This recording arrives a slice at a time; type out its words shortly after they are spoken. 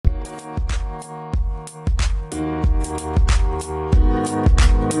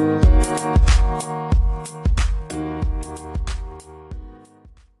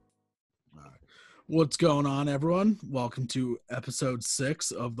What's going on, everyone? Welcome to episode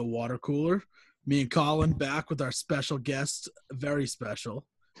 6 of the Water Cooler. Me and Colin back with our special guest, very special,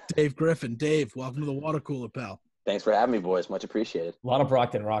 Dave Griffin. Dave, welcome to the Water Cooler, pal. Thanks for having me, boys. Much appreciated. A lot of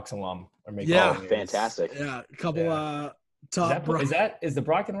Brockton Rocks alum are making Yeah. news. Fantastic. Yeah, a couple top. Is the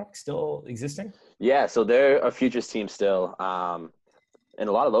Brockton Rocks still existing? Yeah, so they're a futures team still. And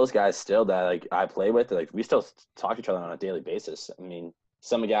a lot of those guys still that I play with, we still talk to each other on a daily basis. I mean,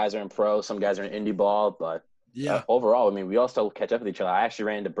 some guys are in pro, some guys are in indie ball, but overall, I mean, we all still catch up with each other. I actually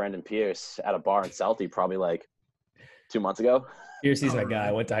ran into Brendan Pierce at a bar in Southie probably 2 months ago. Piercy's my guy.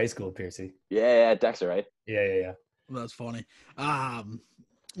 I went to high school with Piercy. Yeah, Dexter, right? Yeah. That's funny.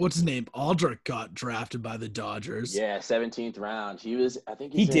 What's his name? Aldrich got drafted by the Dodgers. Yeah, 17th round. I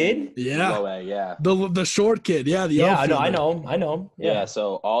think he did? Yeah. Low A, yeah. The short kid. Yeah, I know him. Yeah,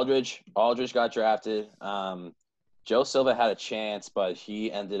 so Aldrich got drafted. Joe Silva had a chance, but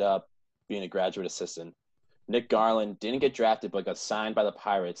he ended up being a graduate assistant. Nick Garland didn't get drafted, but got signed by the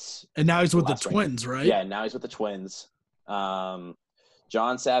Pirates. And now he's with the Twins, right? Yeah, now he's with the Twins. John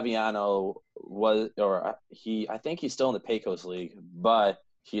Saviano I think he's still in the Pecos League, but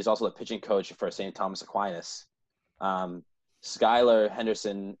he's also the pitching coach for St. Thomas Aquinas. Skylar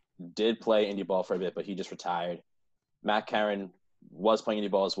Henderson did play indie ball for a bit, but he just retired. Matt Karen was playing indie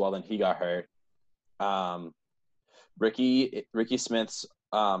ball as well, then he got hurt. Ricky Smith's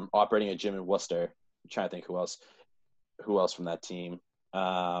operating a gym in Worcester. I'm trying to think who else from that team.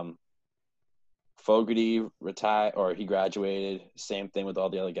 Fogarty retired, or he graduated. Same thing with all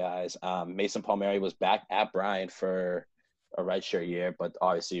the other guys. Mason Palmieri was back at Bryant for a redshirt year, but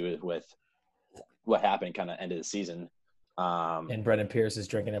obviously with what happened kind of ended the season. And Brendan Pierce is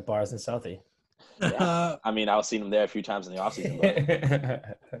drinking at bars in Southie. Yeah. I mean, I was seeing him there a few times in the offseason.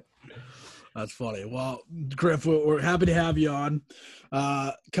 That's funny. Well, Griff, we're happy to have you on.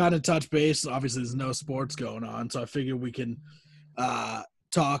 Kind of touch base. Obviously, there's no sports going on, so I figure we can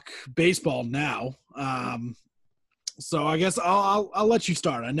talk baseball now. So I guess I'll let you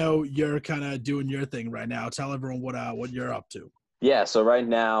start. I know you're kind of doing your thing right now. Tell everyone what you're up to. Yeah. So right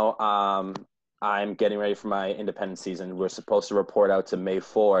now, I'm getting ready for my independent season. We're supposed to report out to May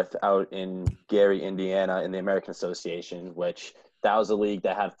 4th out in Gary, Indiana, in the American Association, which that was a league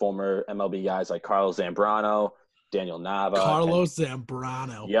that had former MLB guys like Carlos Zambrano, Daniel Nava.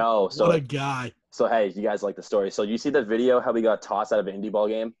 Zambrano. Yo, what a guy. So, hey, you guys like the story. So you see the video how we got tossed out of an indie ball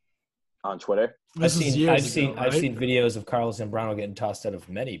game on Twitter? I've seen videos of Carlos Zambrano getting tossed out of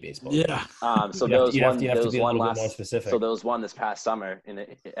many baseball games. Yeah. So there was one this past summer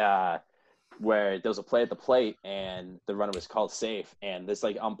where there was a play at the plate and the runner was called safe, and this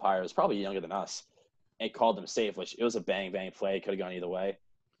umpire was probably younger than us and called him safe, which it was a bang play. It could have gone either way.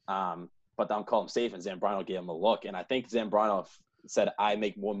 But the ump called him safe, and Zambrano gave him a look. And I think Zambrano said, "I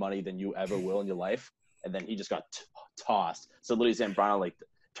make more money than you ever will in your life." And then he just got tossed. So literally Zambrano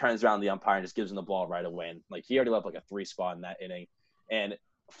turns around the umpire and just gives him the ball right away. And he already left a 3 spot in that inning. And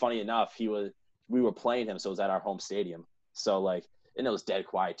funny enough, we were playing him, so it was at our home stadium. So and it was dead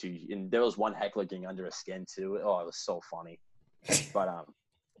quiet too. And there was one heckler getting under his skin too. Oh, it was so funny. But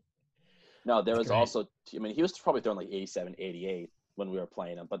no, there was also, I mean, he was probably throwing 87, 88 when we were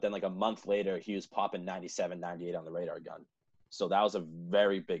playing him. But then a month later, he was popping 97, 98 on the radar gun. So that was a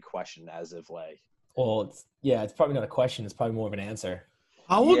very big question as of Well, it's probably not a question. It's probably more of an answer.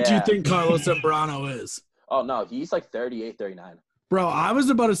 How old do you think Carlos Zambrano is? Oh, no, he's 38, 39. Bro, I was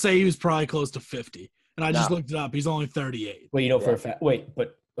about to say he was probably close to 50. And I just looked it up. He's only 38. Wait, for a fact. Wait,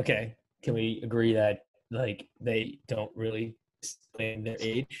 but okay. Can we agree that they don't really explain their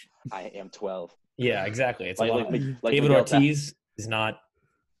age? I am 12. Yeah, exactly. It's David David Ortiz is not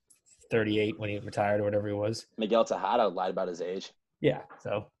 38 when he retired or whatever he was. Miguel Tejada lied about his age. Yeah,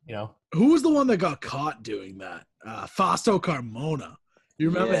 so who was the one that got caught doing that? Fausto Carmona. You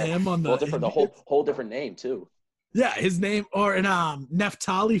remember him on the whole different name too. Yeah, his name, or in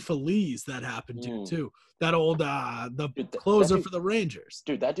Neftali Feliz, that happened to too. That old closer for the Rangers.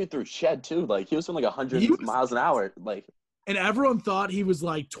 Dude, that dude threw shed too. He was from 100 miles an hour. And everyone thought he was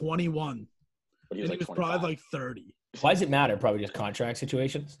 21. But he was, he was probably 30. Why does it matter? Probably just contract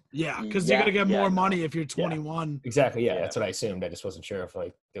situations. Yeah, because you're gonna get more money if you're 21. Yeah. Exactly. Yeah, that's what I assumed. I just wasn't sure if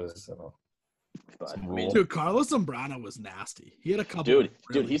it was. But dude, Carlos Zambrano was nasty. He had a couple.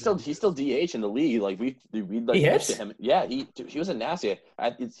 Dude, he's still DH in the league. We he hits him. Yeah, he was a nasty.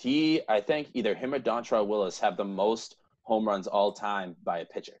 I think either him or Dontrell Willis have the most home runs all time by a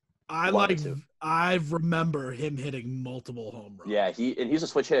pitcher. I remember him hitting multiple home runs. Yeah, he's a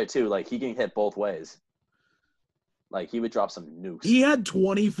switch hitter too. He can hit both ways. He would drop some nukes. He had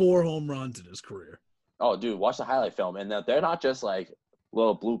 24 home runs in his career. Oh, dude, watch the highlight film, and they're not just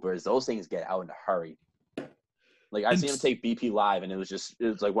little bloopers, those things get out in a hurry. Like I seen him take BP live, and it was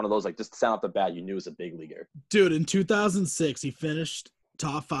like one of those, like, just sound off the bat, you knew it was a big leaguer. Dude, in 2006, he finished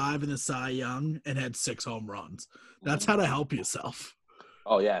top 5 in the Cy Young and had 6 home runs. That's how to help yourself.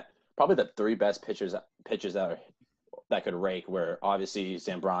 Oh yeah, probably the 3 best pitchers that could rake were obviously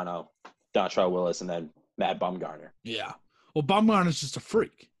Zambrano, Dontrelle Willis, and then Matt Bumgarner. Yeah. Well, Bumgarner's just a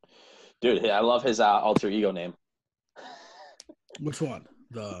freak. Dude, I love his alter ego name. Which one?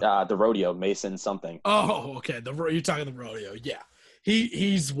 The rodeo, Mason something. Oh, okay. You're talking the rodeo. Yeah.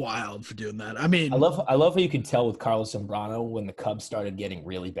 He's wild for doing that. I mean, I love how you can tell with Carlos Zambrano when the Cubs started getting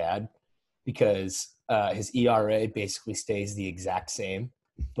really bad, because his ERA basically stays the exact same,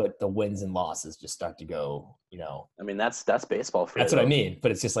 but the wins and losses just start to go, I mean, that's baseball for That's what I mean.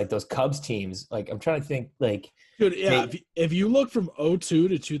 But it's just like those Cubs teams, like I'm trying to think, like, dude, yeah, if you look from 2002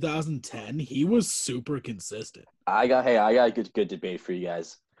 to 2010, he was super consistent. I got a good debate for you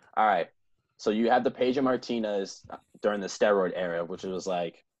guys. All right. So you have the Pedro Martinez during the steroid era, which was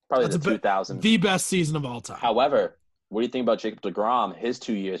like probably the 2000s. The best season of all time. However, what do you think about Jacob deGrom, his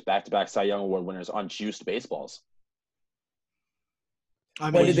 2 years back-to-back Cy Young Award winners on juiced baseballs?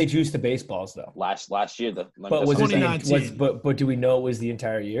 When did they juice the baseballs though? Last year. But was 2019? But do we know it was the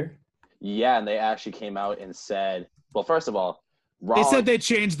entire year? Yeah, and they actually came out and said, well, first of all, they said they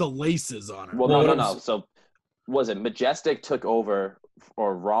changed the laces on it. Well, no. So was it Majestic took over,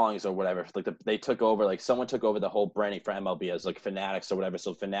 or Rawlings or whatever? Like they took over, like someone took over the whole branding for MLB as like Fanatics or whatever.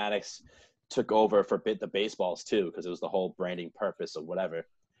 So Fanatics took over for the baseballs too, because it was the whole branding purpose or whatever.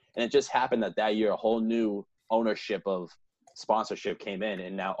 And it just happened that year a whole new ownership of sponsorship came in,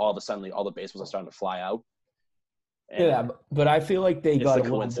 and now all of a sudden all the baseballs are starting to fly out. And yeah, but I feel like they got a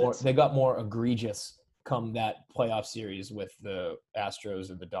little more. They got more egregious come that playoff series with the Astros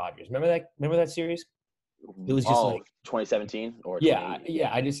and the Dodgers. Remember that series? It was just like 2017 or yeah.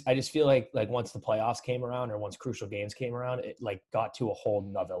 I just feel like once the playoffs came around or once crucial games came around, it like got to a whole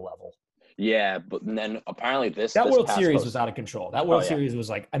nother level. Yeah, but then apparently this World Series was out of control. That World Series was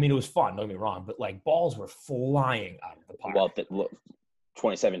like, I mean, it was fun. Don't get me wrong, but like balls were flying out of the park. Well,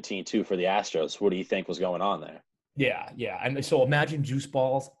 2017 too for the Astros. What do you think was going on there? Yeah, and so imagine juice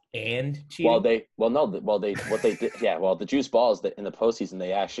balls and cheating. The juice balls in the postseason,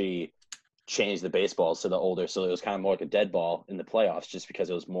 they actually changed the baseballs to the older, so it was kind of more like a dead ball in the playoffs, just because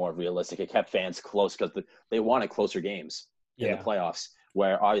it was more realistic. It kept fans close because they wanted closer games in the playoffs.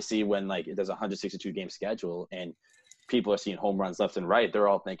 Where obviously when like there's a 162 game schedule and people are seeing home runs left and right, they're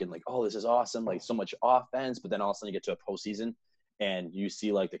all thinking like, oh, this is awesome, like so much offense. But then all of a sudden you get to a postseason and you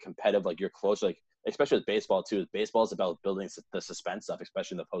see like the competitive, like you're close, like especially with baseball too. Baseball is about building the suspense stuff,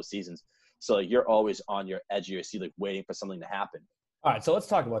 especially in the postseasons. So like, you're always on your edge of your seat, like waiting for something to happen. All right, so let's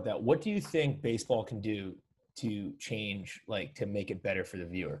talk about that. What do you think baseball can do to change, like to make it better for the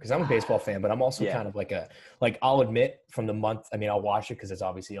viewer? Because I'm a baseball fan, but I'm also kind of like I'll admit from the month, I mean, I'll watch it because it's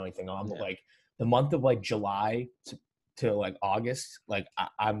obviously the only thing on, but like the month of like July to like August, like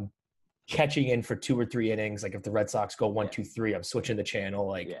I'm catching in for 2 or 3 innings. Like if the Red Sox go 1, 2, 3, I'm switching the channel.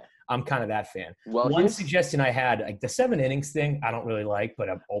 Like I'm kind of that fan. Well, one suggestion I had, like the 7 innings thing, I don't really like, but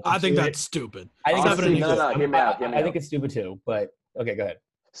I'm open. I think that's stupid. I think honestly, hear me out. I think it's stupid too, but okay, go ahead.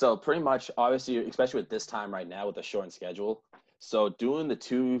 So pretty much, obviously, especially with this time right now with the shortened schedule, so doing the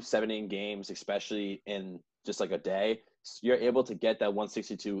 2 7-inning games, especially in just like a day, you're able to get that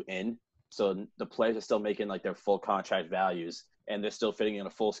 162 in. So the players are still making like their full contract values, and they're still fitting in a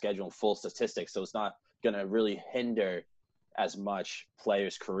full schedule and full statistics. So it's not going to really hinder as much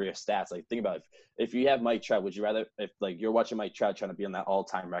players' career stats. Like think about it. If you have Mike Trout, would you rather, if like you're watching Mike Trout trying to be on that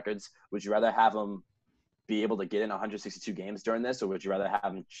all-time records, would you rather have him be able to get in 162 games during this, or would you rather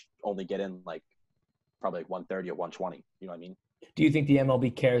have him only get in like probably like 130 or 120? You know what I mean? Do you think the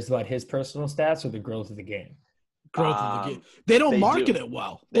MLB cares about his personal stats or the growth of the game? Growth of the game. They don't market it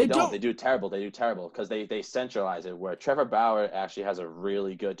well. They don't. They do terrible because they centralize it. Where Trevor Bauer actually has a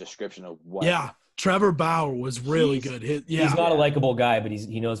really good description of what. Yeah, Trevor Bauer was really good. He's not a likable guy, but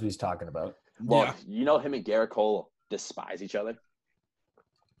he knows what he's talking about. Well, you know him and Garrett Cole despise each other.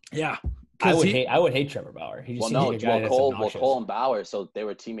 Yeah. I would hate Trevor Bauer. He just Cole and Bauer, so they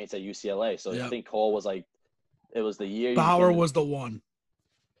were teammates at UCLA. So I think Cole was like, it was the year Bauer was the one.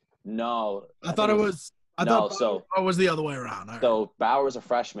 No, I thought Bauer was the other way around. So Bauer was a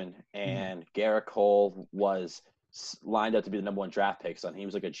freshman, and Garrett Cole was lined up to be the #1 draft pick. So he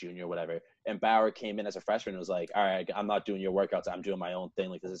was like a junior or whatever. And Bauer came in as a freshman and was like, all right, I'm not doing your workouts. I'm doing my own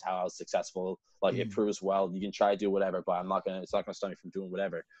thing. Like, this is how I was successful. Like, it proves well. You can try to do whatever, but it's not going to stop me from doing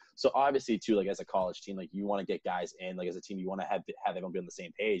whatever. So obviously, too, like as a college team, like you want to get guys in, like as a team, you want to have everyone be on the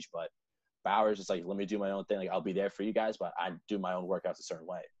same page. But Bowers is like, let me do my own thing. Like, I'll be there for you guys, but I do my own workouts a certain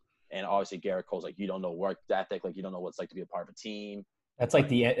way. And obviously, Garrett Cole's like, you don't know work ethic. Like, you don't know what it's like to be a part of a team. That's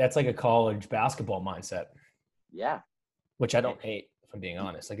like a college basketball mindset. Yeah. Which I don't hate, if I'm being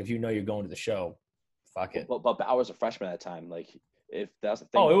honest. Like, if you know you're going to the show, fuck it. But Bowers a freshman at that time. Like, if that's the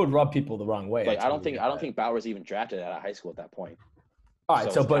thing. Oh, it would rub people the wrong way. Like, I don't think Bowers even drafted out of high school at that point. All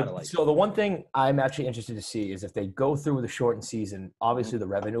right, so the one thing I'm actually interested to see is if they go through with a shortened season, obviously the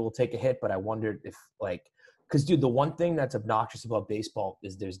revenue will take a hit, but I wondered if, like, because, dude, the one thing that's obnoxious about baseball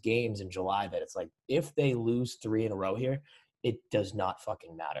is there's games in July that it's like, if they lose 3 in a row here, it does not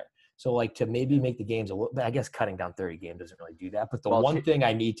fucking matter. So, like, to maybe make the games a little – I guess cutting down 30 games doesn't really do that. But the one thing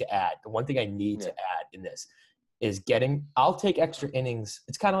I need to add in this is I'll take extra innings.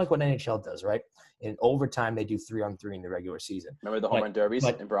 It's kind of like what NHL does, right? In overtime, they do 3-on-3 in the regular season. Remember the home run derbies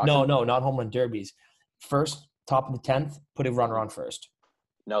in Brockton? No, not home run derbies. First, top of the 10th, put a runner on first.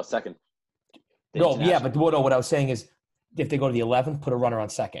 No, second. But what I was saying is, if they go to the 11th, put a runner on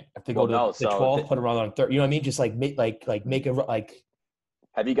second. If they go to the 12th, put a runner on third. You know what I mean? Just make a like.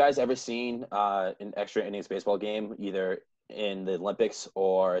 Have you guys ever seen an extra innings baseball game either in the Olympics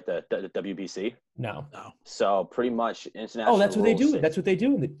or the WBC? No. So pretty much international. Oh, that's what they do. That's what they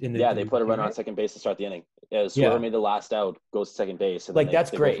do in the Yeah, they put a runner on second base to start the inning. Whoever made the last out goes to second base. And like,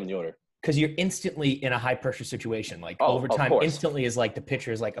 that's great. From the order. Because you're instantly in a high pressure situation. Like, overtime instantly is like the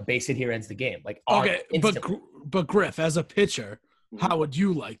pitcher is like, a base hit here ends the game. Like, okay, but Griff, as a pitcher, how would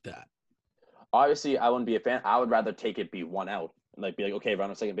you like that? Obviously, I wouldn't be a fan. I would rather take it be 1 out. Like, be like, okay, run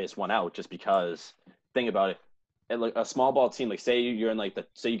on second base, 1 out, just because. Think about it. And like a small ball team, like say you're in like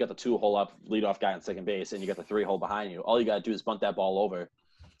say you got the 2-hole up leadoff guy on second base, and you got the 3-hole behind you. All you gotta do is bunt that ball over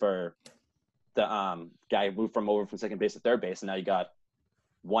for the guy who moved from second base to third base, and now you got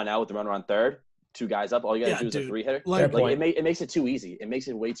 1 out with the runner on third, 2 guys up. All you gotta do is a 3-hitter. Like it makes it too easy. It makes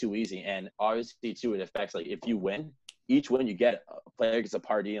it way too easy, and obviously too, it affects like if you win, each win you get, a player gets a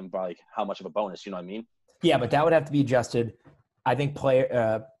party and by like how much of a bonus. You know what I mean? Yeah, but that would have to be adjusted. I think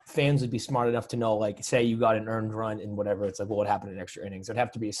fans would be smart enough to know, like, say you got an earned run and whatever, it's like, what would happen in extra innings? It'd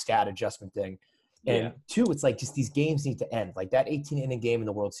have to be a stat adjustment thing. And two, it's like just these games need to end. Like that 18-inning game in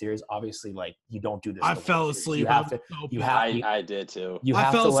the World Series, obviously, like you don't do this. I fell asleep. I did too.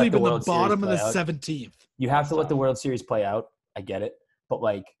 I fell asleep in the bottom of the 17th. You have to let the World Series play out. I get it. But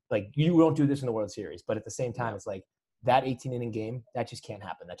like you don't do this in the World Series. But at the same time, it's like that 18-inning game, that just can't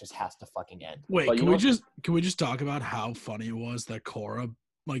happen. That just has to fucking end. Wait, can we just talk about how funny it was that Cora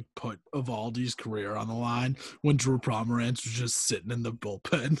like put Evaldi's career on the line when Drew Pomeranz was just sitting in the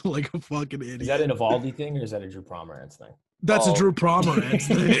bullpen like a fucking idiot? Is that an Evaldi thing or is that a Drew Pomeranz thing? That's a Drew Pomeranz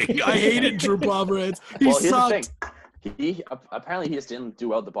thing. I hated Drew Pomeranz. He sucked. He apparently he just didn't do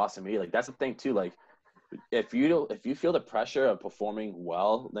well at the Boston media. Like that's the thing too. Like if you feel the pressure of performing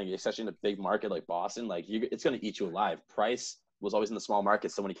well, like especially in a big market like Boston, like it's gonna eat you alive. Price was always in the small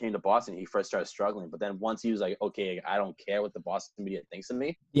market, so when he came to Boston, he first started struggling. But then once he was like, okay, I don't care what the Boston media thinks of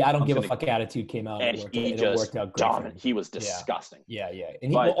me. Yeah, I don't give a fuck attitude came out. And he just dominated. He was disgusting. Yeah.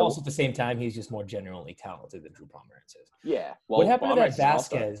 And he also at the same time, he's just more generally talented than Drew Pomeranz is. Yeah. Well, what happened to that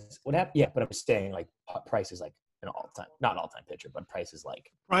Vasquez? What happened? Yeah, but I'm saying like Price is like an all-time, not all-time pitcher, but Price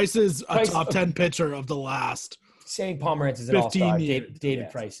is a top 10 pitcher of the last. Saying Pomeranz is an all-star.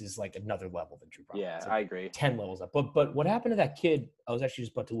 David Price is like another level than Drew Pomeranz. Yeah, like I agree. 10 levels up. But what happened to that kid? I was actually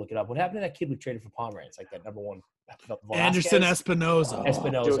just about to look it up. What happened to that kid we traded for Pomeranz? Like that number 1. Anderson Espinosa.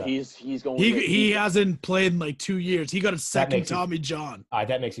 Espinosa. Dude, he's going. He hasn't played in like 2 years. He got a second Tommy John. All right,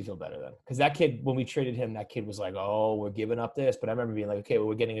 that makes you feel better then, because that kid, when we traded him, that kid was like, "Oh, we're giving up this." But I remember being like, "Okay, well,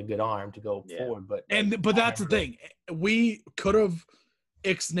 we're getting a good arm to go forward." But that's the thing. We could have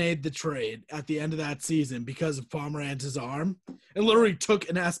ixnayed the trade at the end of that season because of Pomeranz's arm, and literally took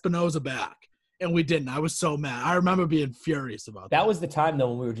an Espinosa back, and we didn't. I was so mad. I remember being furious about that. That was the time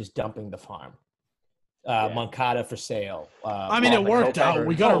though when we were just dumping the farm. Moncada for sale. I mean, it worked out.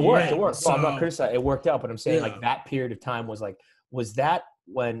 We got it worked. So, I'm not criticizing. It worked out, but I'm saying like that period of time was that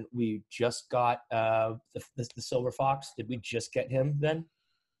when we just got the Silver Fox? Did we just get him then?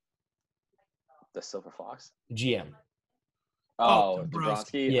 The Silver Fox? GM. Oh,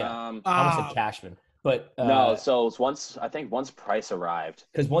 Dombrowski. Yeah. I almost said Cashman. But no, so it's once Price arrived.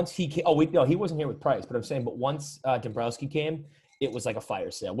 Because once he came, he wasn't here with Price, but I'm saying, but once Dombrowski came, it was like a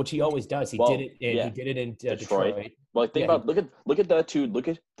fire sale, which he always does. He did it in Detroit. Well, look at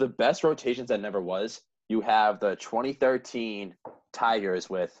the best rotations that never was. You have the 2013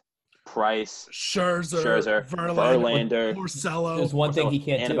 Tigers with Price, Scherzer, Verlander, Porcello. There's one thing he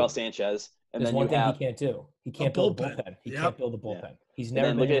can't do. Anibal Sanchez. And There's then one thing he can't do. He can't build a bullpen. He can't build a bullpen. He's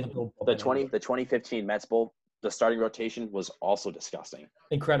never been able to build a bullpen. The 2015 Mets bull. The starting rotation was also disgusting.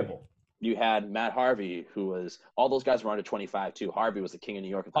 Incredible. you had Matt Harvey, who was all those guys were under 25 too. Harvey was the king of New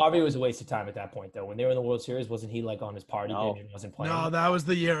York. At that Harvey point. was a waste of time at that point, though. When they were in the World Series, wasn't he like on his party No. thing and wasn't playing? No, that was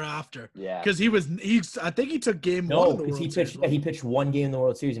the year after. Yeah, because I think he took game one. No, of the because World Series. he pitched one game in the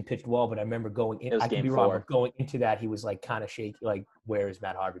World Series and pitched well. But I remember going in. It was I could game be wrong, 4. but going into that, he was like kind of shaky. Like, where is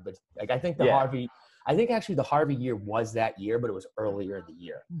Matt Harvey? But like, I think the Yeah. Harvey. I think actually the Harvey year was that year, but it was earlier in the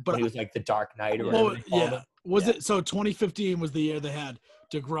year. But When he was like the Dark Knight or well, whatever they called yeah, him. was it? So 2015 was the year they had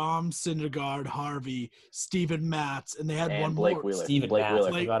DeGrom, Syndergaard, Harvey, Steven Matz, and they had And one Blake more. Wheeler. Steven Blake Matz. Wheeler.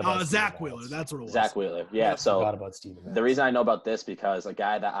 I Like, forgot about Steven Zach Matz. Wheeler. That's what it was. Zach Wheeler. Yeah. I So forgot about Steven Matz. the reason I know about this because a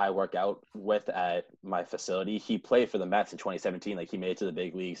guy that I work out with at my facility, he played for the Mets in 2017. Like he made it to the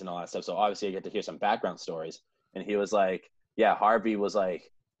big leagues and all that stuff. So obviously I get to hear some background stories. And he was like, yeah, Harvey was like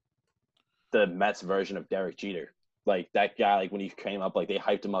the Mets version of Derek Jeter. Like that guy, like when he came up, like they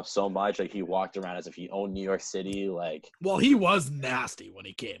hyped him up so much. Like he walked around as if he owned New York City. Like, Well, he was nasty when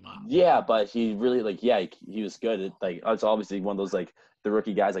he came up. yeah, but he really like, yeah, he was good. It's obviously one of those like the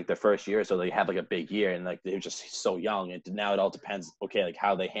rookie guys, like their first year. So they have like a big year and like they're just so young. And now it all depends. Okay. Like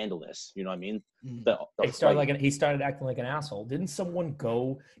how they handle this, you know what I mean? Mm. He started acting like an asshole. Didn't someone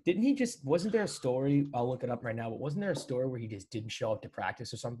go? Didn't he just? Wasn't there a story? I'll look it up right now. But wasn't there a story where he just didn't show up to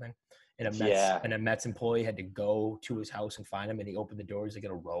practice or something? And a Mets employee had to go to his house and find him, and he opened the doors to get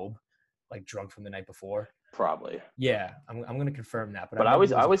a robe, like drunk from the night before. Probably. Yeah, I'm gonna confirm that. But I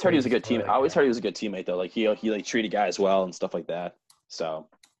always heard he was a good team. I always heard he was a good teammate though. Like he like treated guys well and stuff like that. So.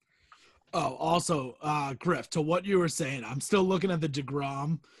 Oh, also, Griff, to what you were saying, I'm still looking at the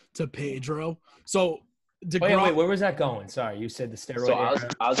DeGrom to Pedro. So DeGrom. Wait, where was that going? Sorry, you said the steroid. So era.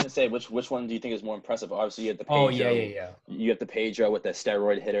 I was gonna say which one do you think is more impressive? Obviously, you have the Pedro. Oh yeah. You have the Pedro with the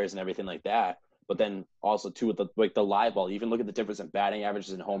steroid hitters and everything like that. But then also too with the live ball. You even look at the difference in batting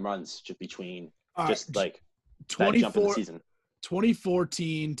averages and home runs just between just like that jump in the season.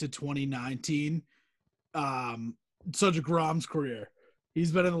 2014 to 2019. So DeGrom's career,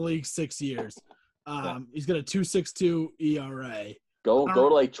 he's been in the league 6 years. He's got a 2.62 ERA. Go to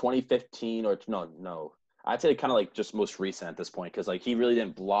like 2015 or no. I'd say kind of like just most recent at this point because like he really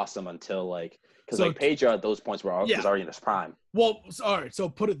didn't blossom until like because like Pedro at those points was already in his prime. Well, all right. So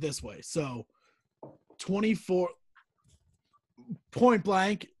put it this way. So 24 point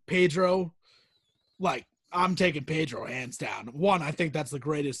blank Pedro, like I'm taking Pedro hands down. One, I think that's the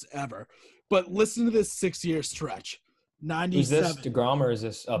greatest ever. But listen to this 6-year stretch. 97. Is this DeGrom or is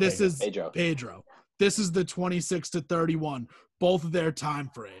this? Oh, this Pedro. is Pedro. This is the 26 to 31. Both of their time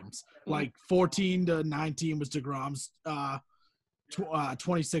frames. Like 14 to 19 was DeGrom's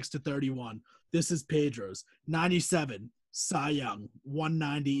 26 to 31. This is Pedro's. 97, Cy Young,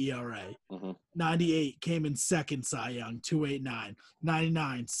 190 ERA. 98 came in second, Cy Young, 289.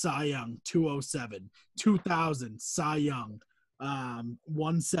 99, Cy Young, 207. 2000, Cy Young,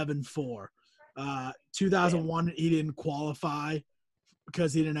 174. 2001, he didn't qualify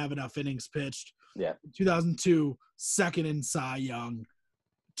because he didn't have enough innings pitched. Yeah. 2002, second in Cy Young,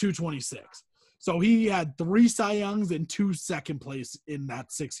 226. So he had 3 Cy Youngs and 2 second place in that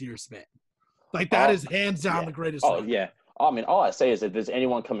 6-year span. Like that is hands down the greatest. Oh yeah. I mean, all I say is if there's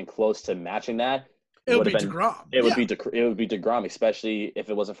anyone coming close to matching that, it would be DeGrom. It would be DeGrom, especially if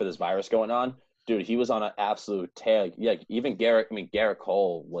it wasn't for this virus going on. Dude, he was on an absolute tear. Yeah, even Garrett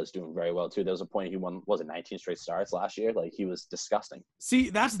Cole was doing very well too. There was a point he won, 19 straight starts last year? Like he was disgusting. See,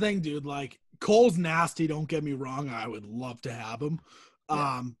 that's the thing, dude. Like Cole's nasty. Don't get me wrong. I would love to have him.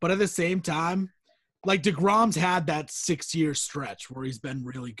 Yeah. But at the same time, like DeGrom's had that 6-year stretch where he's been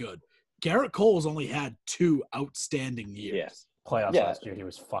really good. Garrett Cole's only had 2 outstanding years. Yes. Playoffs last year, he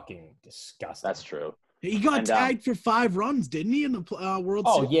was fucking disgusting. That's true. He got tagged for 5 runs, didn't he, in the World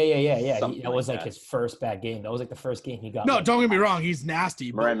Series? Oh, yeah. That was like his first bad game. That was like the first game he got. No, don't get me wrong. He's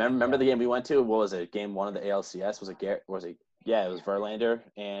nasty. But... Remember the game we went to? What was it? Game 1 of the ALCS? Was it Garrett? Yeah, it was Verlander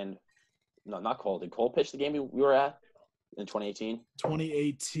and no, not Cole. Did Cole pitch the game we were at in 2018?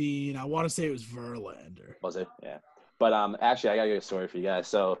 2018. I want to say it was Verlander. Was it? Yeah. But actually, I got to get a story for you guys.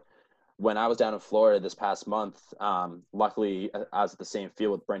 So when I was down in Florida this past month, luckily I was at the same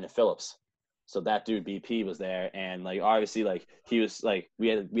field with Brendan Phillips. So that dude BP was there, and like obviously like he was like we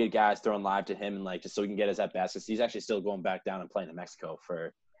had guys throwing live to him and like just so he can get his at bats because he's actually still going back down and playing in Mexico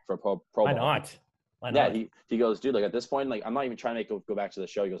for pro. Why not? Yeah, he goes, dude. Like at this point, like I'm not even trying to go back to the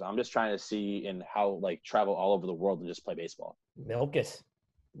show. He goes, I'm just trying to see and how like travel all over the world and just play baseball. Milk it.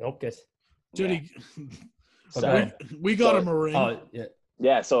 Dude, yeah. we got him a ring. Oh yeah.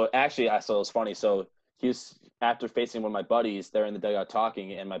 Yeah. So actually, it was funny. So he was after facing one of my buddies. They're in the dugout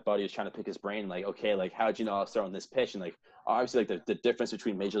talking, and my buddy was trying to pick his brain. Like, okay, like how'd you know I was throwing this pitch? And like obviously, like the difference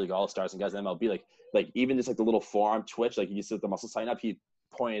between Major League All Stars and guys in MLB, like even just like the little forearm twitch, like you see the muscles tighten up.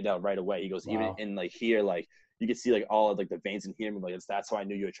 pointed out right away. He goes, Wow. even in like here, like you can see like all of like the veins in here. Like that's how I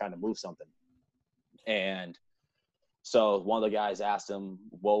knew you were trying to move something. And so one of the guys asked him,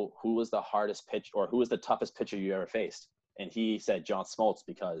 well, who was the hardest pitch or who was the toughest pitcher you ever faced? And he said John Smoltz,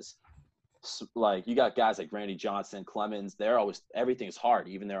 because like you got guys like Randy Johnson, Clemens, they're always, everything is hard.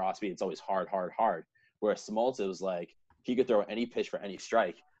 Even their off speed, it's always hard. Whereas Smoltz, it was like he could throw any pitch for any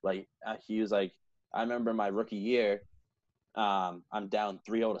strike. Like he was like, I remember my rookie year, I'm down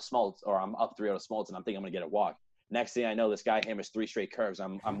 3-0 to Smoltz, or I'm up 3-0 to Smoltz, and I'm thinking I'm gonna get a walk. Next thing I know, this guy hammers 3 straight curves.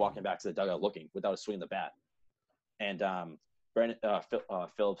 I'm walking back to the dugout looking without a swing of the bat. And Brandon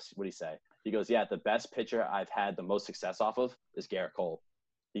Phillips, what did he say? He goes, yeah, the best pitcher I've had the most success off of is Garrett Cole.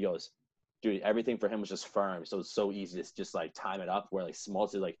 He goes, dude, everything for him was just firm. So it's so easy to just like time it up, where like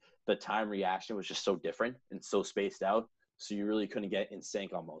Smoltz is like the time reaction was just so different and so spaced out. So you really couldn't get in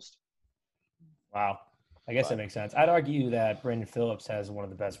sync almost. Wow. I guess that makes sense. I'd argue that Brandon Phillips has one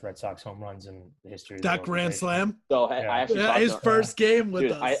of the best Red Sox home runs in the history of the That grand slam. So I actually talked his to him. first game with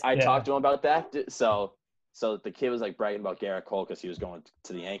Dude, us. I talked to him about that. So the kid was like bragging about Garrett Cole because he was going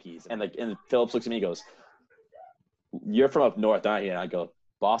to the Yankees, and Phillips looks at me and goes, "You're from up north, aren't you?" And I go,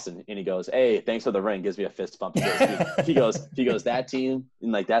 "Boston." And he goes, "Hey, thanks for the ring." Gives me a fist bump. He goes, that team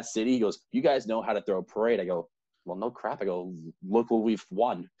in like that city. He goes, "You guys know how to throw a parade." I go, "Well, no crap." I go, "Look what we've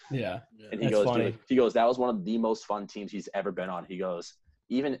won." Yeah. And he goes, "Dude," he goes, "That was one of the most fun teams he's ever been on." He goes,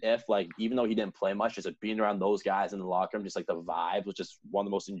 even though he didn't play much, just like being around those guys in the locker room, just like the vibe was just one of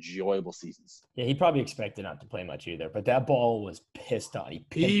the most enjoyable seasons. Yeah, he probably expected not to play much either, but that ball was pissed on. He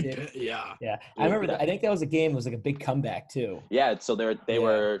picked it. Yeah. Yeah. I remember that. I think that was a game. It was like a big comeback too. Yeah. So they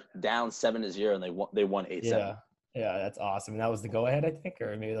were down 7-0 and they won 8-7. Yeah. Yeah, that's awesome. And that was the go-ahead, I think,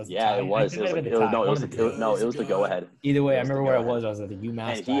 or maybe that was the tie. It was the go-ahead. Either way, I remember where it was. I was at the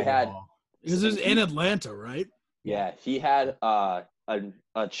UMass. And he had – this is in Atlanta, right? Yeah, he had a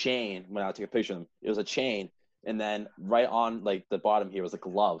chain. When I took a picture of him, it was a chain, and then right on like the bottom here was a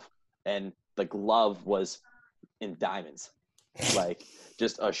glove, and the glove was in diamonds, like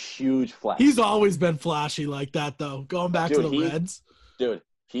just a huge flash. He's always been flashy like that, though. Going back to the Reds, dude.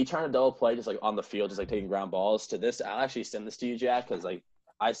 He turned a double play just like on the field, just like taking ground balls. To this, I'll actually send this to you, Jack, because like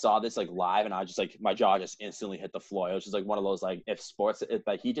I saw this like live, and I just like my jaw just instantly hit the floor. It was just like one of those like if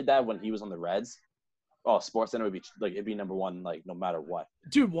like he did that when he was on the Reds. Oh, SportsCenter would be like it'd be number one, like no matter what.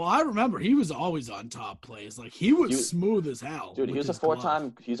 Dude, well, I remember he was always on top plays. Like he was smooth as hell. Dude, he was a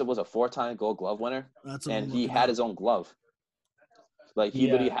four-time Gold Glove winner. And he had his own glove. Like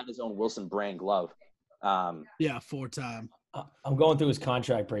he literally had his own Wilson brand glove. Yeah, 4-time. I'm going through his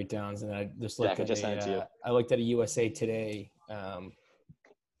contract breakdowns, and I just looked I looked at a USA Today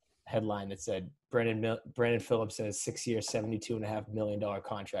headline that said Brandon Phillips says 6-year, $72.5 million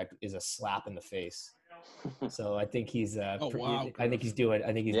contract is a slap in the face. So I think he's I think he's doing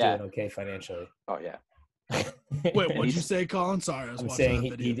okay financially. Oh yeah. Wait, what did you say, Colin? Sorry, I was watching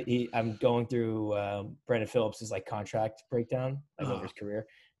that video. I'm going through Brandon Phillips' like contract breakdown over his career,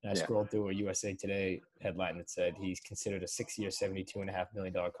 and I scrolled through a USA Today headline that said he's considered a 6-year, $72.5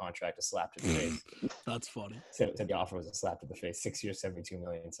 million contract a slap to the face. That's funny. So the offer was a slap to the face. 6 years, $72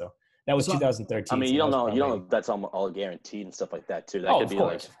 million. So that was 2013. I mean, you don't know that's all guaranteed and stuff like that too. That could be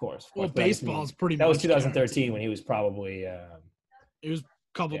of course. Well, baseball's pretty. That was 2013 when he was probably. It was a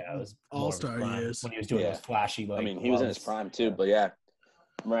couple all-star years when he was doing those flashy. Like, I mean, he was in his prime too, but yeah.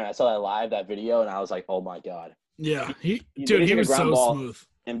 Man, I saw that video, and I was like, "Oh my god!" Yeah, he was so smooth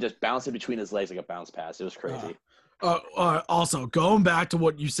and just bouncing between his legs like a bounce pass. It was crazy. Also, going back to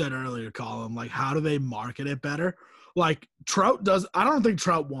what you said earlier, Colin, like how do they market it better? Like Trout does. I don't think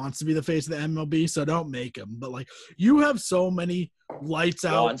Trout wants to be the face of the MLB, so don't make him. But like you have so many lights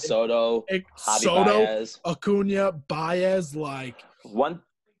out. Juan Soto, Baez. Acuna, Baez, like one.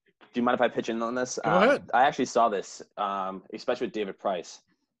 Do you mind if I pitch in on this? Go ahead. I actually saw this, especially with David Price.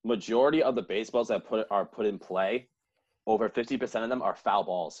 Majority of the baseballs that are put in play, over 50% of them are foul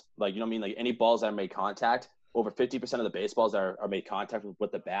balls. Like, you know what I mean? Like any balls that are made contact, over 50% of the baseballs that are made contact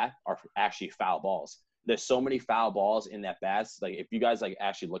with the bat are actually foul balls. There's so many foul balls in that bats. Like if you guys like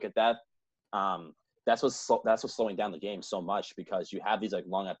actually look at that, that's what's slowing down the game so much, because you have these like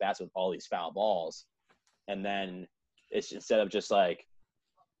long at bats with all these foul balls, and then it's instead of just like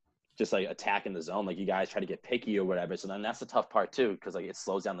attacking the zone, like you guys try to get picky or whatever. So then that's the tough part too, because like it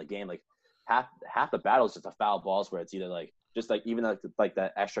slows down the game. Like half the battle is just the foul balls, where it's either like just like even like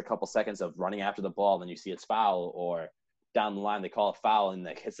that extra couple seconds of running after the ball, then you see it's foul, or down the line they call a foul and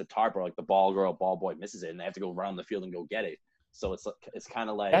like hits the tarp, or like the ball girl, ball boy misses it, and they have to go run on the field and go get it. So it's kind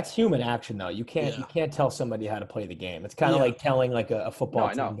of like that's human action, though. You can't tell somebody how to play the game. It's kind of like telling like a football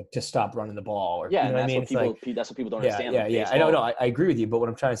team to stop running the ball, or yeah, you know what I mean? That's what people don't understand. Yeah. I don't know. I agree with you, but what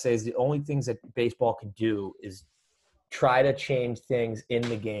I'm trying to say is the only things that baseball can do is try to change things in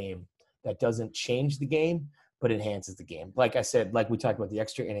the game that doesn't change the game, but enhances the game. Like I said, like we talked about the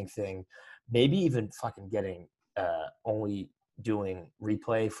extra inning thing, maybe even fucking getting only doing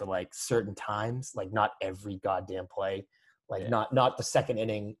replay for like certain times, like not every goddamn play, like not the second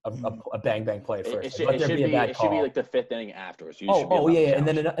inning of a bang bang play first. It should be like the fifth inning afterwards. And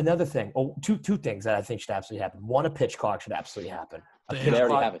then another thing. Two things that I think should absolutely happen. One, a pitch clock should absolutely happen. They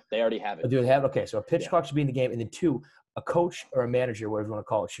already have it. Do they have it? Okay, so a pitch clock should be in the game, and then two, a coach or a manager, whatever you want to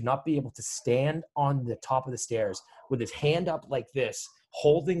call it, should not be able to stand on the top of the stairs with his hand up like this,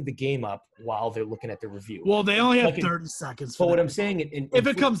 holding the game up while they're looking at the review. Well, they only have 30 seconds. But what I'm saying, if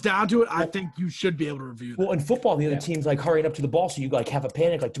it comes down to it, I think you should be able to review that. Well, in football, the other team's like hurrying up to the ball, so you like have a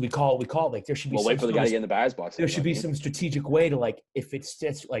panic. Like, do we call it? We call it. Like, there should be. Well, wait for the guy to get in the batter's box. There should be some strategic way to like, if it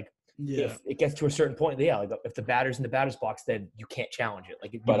sits like, if it gets to a certain point, like if the batter's in the batter's box, then you can't challenge it.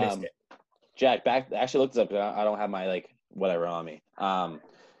 Like, you missed it. Jack, I actually looked this up. I don't have my like whatever on me.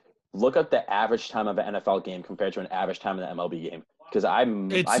 Look up the average time of an NFL game compared to an average time of an MLB game, because I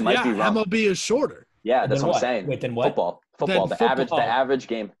might be wrong. MLB is shorter. Yeah, that's what I'm saying. Wait, then what? Football. The average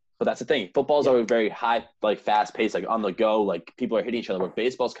game. But that's the thing. Football's are very high, like fast paced, like on the go, like people are hitting each other. Where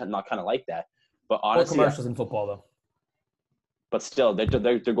baseball's not kind of like that. But honestly, more commercials in football though. But still,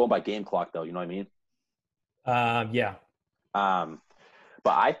 they're going by game clock though. You know what I mean? Yeah.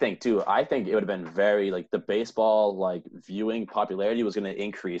 But I think it would have been very like the baseball like viewing popularity was going to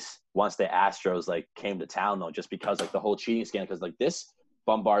increase once the Astros like came to town though, just because like the whole cheating scandal, because like this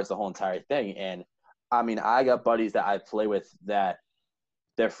bombards the whole entire thing. And I mean, I got buddies that I play with that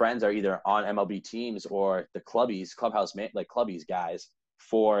their friends are either on MLB teams or the clubbies guys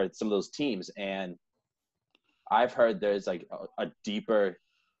for some of those teams. And I've heard there's like a deeper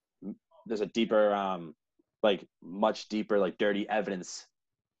like much deeper like dirty evidence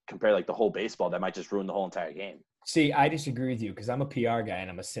compared like the whole baseball that might just ruin the whole entire game. See, I disagree with you because I'm a PR guy and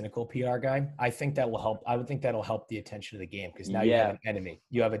I'm a cynical PR guy. I think that will help. I would think that'll help the attention of the game because now you have an enemy.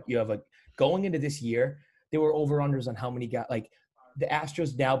 You have a going into this year, there were over-unders on how many guys. Like the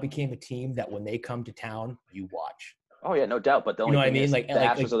Astros now became a team that when they come to town, you watch. Oh yeah, no doubt. But the only thing is, the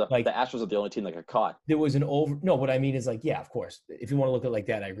Astros are the only team that got caught. There was an over. No, what I mean is like, yeah, of course. If you want to look at it like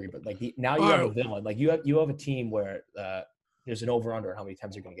that, I agree. But like now you have a villain. Like you have a team where there's an over under on how many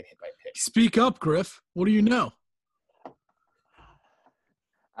times you're going to get hit by a pitch. Speak up, Griff. What do you know?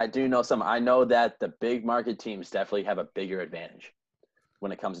 I do know some. I know that the big market teams definitely have a bigger advantage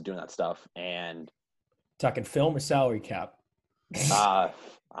when it comes to doing that stuff. And talking film or salary cap?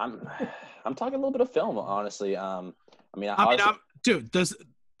 I'm talking a little bit of film, honestly. Dude,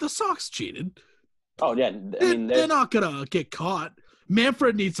 the Sox cheated. Oh yeah, they're not gonna get caught.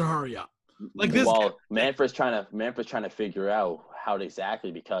 Manfred needs to hurry up. Like this. Well, Manfred's trying to figure out how to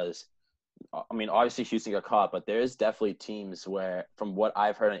exactly, because I mean, obviously Houston got caught, but there's definitely teams where, from what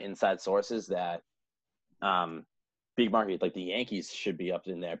I've heard on inside sources, that big market like the Yankees should be up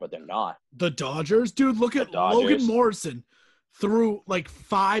in there, but they're not. The Dodgers, dude. Look at Logan Morrison threw like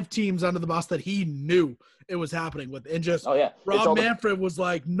 5 teams under the bus that he knew it was happening with, and just Rob Manfred was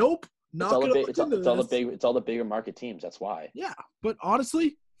like, nope, not gonna look into this. It's all the bigger market teams. That's why. Yeah, but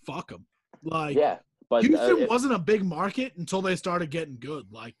honestly, fuck them. Like, but Houston wasn't a big market until they started getting good.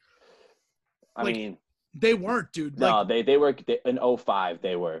 Like, I mean, they weren't, dude. No, they were in 2005.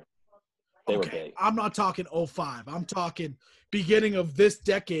 They were big. I'm not talking 2005. I'm talking beginning of this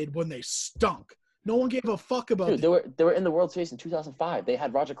decade when they stunk. No one gave a fuck about. Dude, they were in the World Series in 2005. They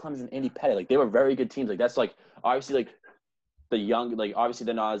had Roger Clemens and Andy Pettitte. Like, they were very good teams. Like, that's like obviously like the young, like obviously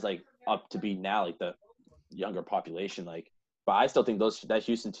they're not as like up to beat now, like the younger population. Like, but I still think that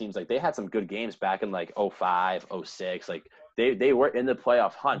Houston teams, like, they had some good games back in like 2005, 2006. Like they were in the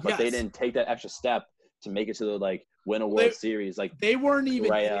playoff hunt, but they didn't take that extra step to make it to the like win a World Series. Like, they weren't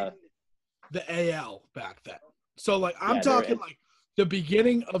even in the AL back then. So like I'm talking like the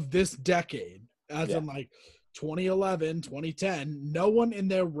beginning of this decade. As in like 2011, 2010, no one in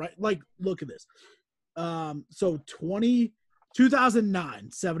there, right? Like, look at this. So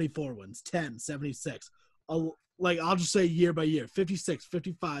 2009, 74 wins, 10, 76. Like, I'll just say year by year, 56,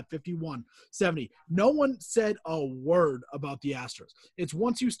 55, 51, 70. No one said a word about the Astros. It's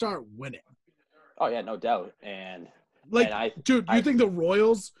once you start winning. Oh, yeah, no doubt. And like, dude, you think the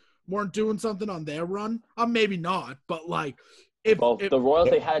Royals weren't doing something on their run? Maybe not, but like, Well, the Royals,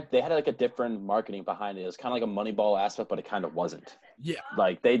 they had like a different marketing behind it. It was kind of like a Moneyball aspect, but it kind of wasn't. Yeah.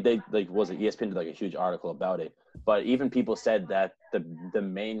 Like they like wasn't ESPN did like a huge article about it. But even people said that the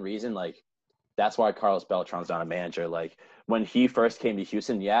main reason, like, that's why Carlos Beltran's not a manager. Like when he first came to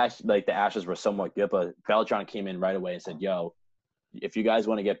Houston, yeah, like the Astros were somewhat good, but Beltran came in right away and said, "Yo, if you guys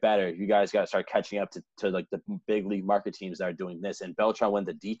want to get better, you guys got to start catching up to like the big league market teams that are doing this." And Beltran went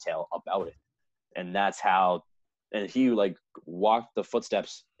into detail about it, and that's how. And he like walked the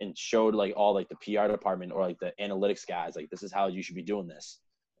footsteps and showed like all like the PR department or like the analytics guys, like, this is how you should be doing this.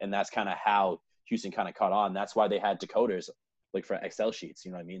 And that's kind of how Houston kind of caught on. That's why they had decoders like for Excel sheets.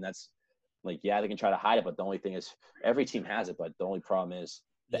 You know what I mean? That's like, yeah, they can try to hide it, but the only thing is every team has it. But the only problem is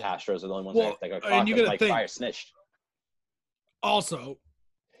the Astros are the only ones that got caught. You gotta Mike think, Fire snitched. Also,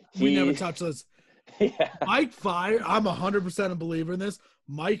 we never touched this. Yeah. Mike Fire, I'm 100% a believer in this.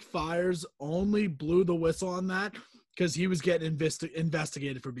 Mike Fires only blew the whistle on that because he was getting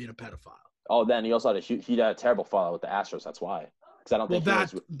investigated for being a pedophile. Oh, then he also had a terrible fallout with the Astros. That's why. Because I don't think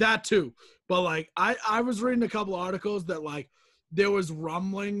that too. But like I was reading a couple articles that like there was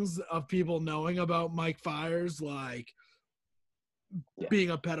rumblings of people knowing about Mike Fires like being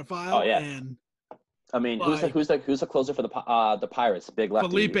a pedophile. Oh, yeah. And I mean, like, who's the closer for the Pirates? Big lefty.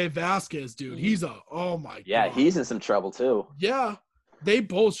 Felipe Vasquez, dude. He's oh my god. Yeah, he's in some trouble too. Yeah, they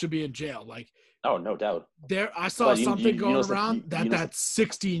both should be in jail. Like, oh, no doubt. I saw something going around that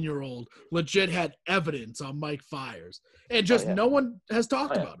 16-year-old legit had evidence on Mike Fires, and just no one has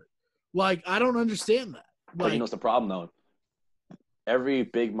talked about it. Like, I don't understand that. But what's the problem though? Every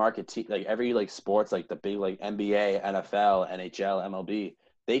big market team, like every like sports, like the big like NBA, NFL, NHL, MLB.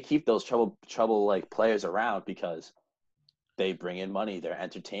 They keep those trouble like players around because they bring in money. They're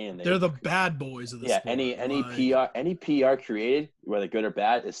entertaining. They're the bad boys of the sport. Any PR created, whether good or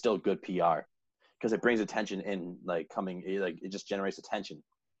bad, is still good PR because it brings attention in. Like it just generates attention.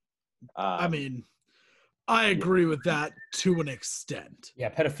 I mean, I agree with that to an extent.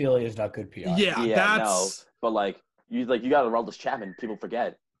 Yeah, pedophilia is not good PR. Yeah, that's. No, but like you got Aroldis Chapman. People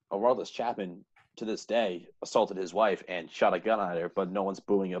forget Aroldis Chapman. To this day, assaulted his wife and shot a gun at her, but no one's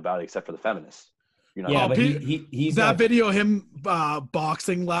booing about it except for the feminists. You know? Yeah, but he's that video of him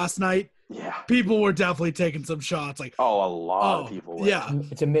boxing last night. Yeah, people were definitely taking some shots. Like, a lot of people were. Yeah,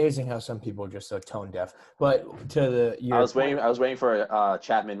 it's amazing how some people are just so tone deaf. But I was waiting for a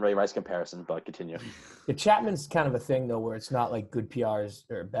Chapman Ray Rice comparison, but continue. The Chapman's kind of a thing though, where it's not like good PRs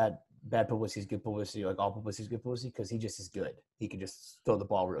or bad publicity is good publicity, like all publicity is good publicity, because he just is good. He can just throw the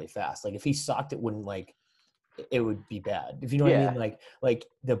ball really fast. Like if he sucked, it would be bad. If you know what I mean? Like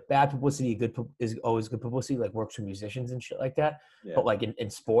the bad publicity is always good publicity, like works for musicians and shit like that. Yeah. But like in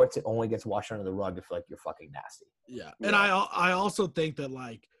sports, it only gets washed under the rug if like you're fucking nasty. Yeah. And I also think that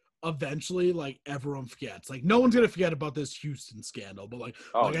like eventually like everyone forgets. Like no one's gonna forget about this Houston scandal. But like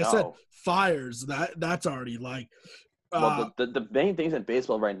I said, Fires, that's already like well, the main things in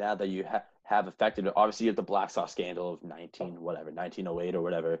baseball right now that you have affected, obviously you have the Black Sox scandal of 1908 or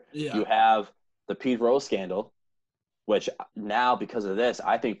whatever. Yeah. You have the Pete Rose scandal, which now because of this,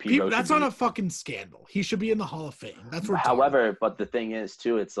 I think Pete Rose. That's not a fucking scandal. He should be in the Hall of Fame. That's what. However, but the thing is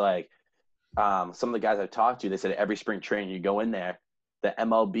too, it's like some of the guys I've talked to, they said every spring training you go in there, the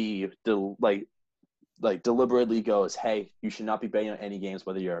MLB deliberately goes, hey, you should not be betting on any games,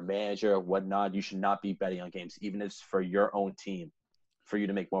 whether you're a manager or whatnot. You should not be betting on games, even if it's for your own team, for you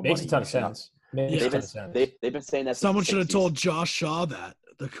to make more money. Makes a ton of sense. They've been saying that. Someone should have told Josh Shaw that,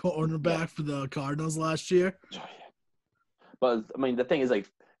 the cornerback for the Cardinals last year. But I mean, the thing is, like,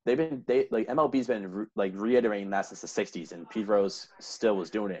 MLB's been reiterating that since the '60s, and Pete Rose still was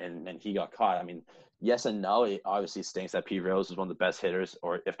doing it, and he got caught. I mean, yes and no. It obviously stinks that Pete Rose was one of the best hitters,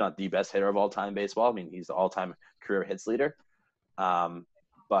 or if not the best hitter of all time in baseball. I mean, he's the all-time career hits leader.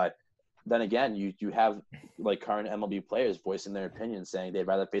 But then again, you have like current MLB players voicing their opinion, saying they'd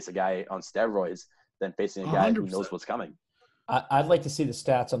rather face a guy on steroids than facing a guy 100%. Who knows what's coming. I'd like to see the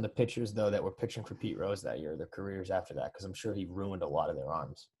stats on the pitchers though that were pitching for Pete Rose that year, their careers after that, because I'm sure he ruined a lot of their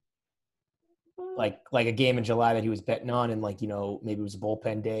arms. Like a game in July that he was betting on, and like, you know, maybe it was a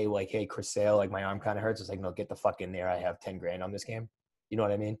bullpen day. Like, hey, Chris Sale, like my arm kind of hurts. It's like, no, get the fuck in there. I have $10,000 on this game. You know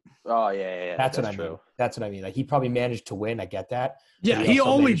what I mean? Oh yeah. That's what I mean. That's what I mean. Like he probably managed to win. I get that. Yeah, he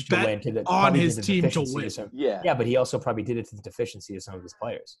only bet on his team to win. Yeah, but he also probably did it to the deficiency of some of his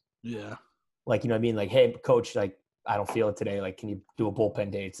players. Yeah. Like, you know what I mean? Like, hey, coach, like I don't feel it today. Like, can you do a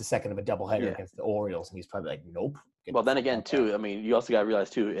bullpen day? It's the second of a doubleheader against the Orioles, and he's probably like, nope. Well, then again, too, I mean, you also got to realize,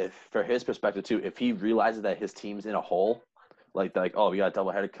 too, if for his perspective, too, if he realizes that his team's in a hole, like oh, we got a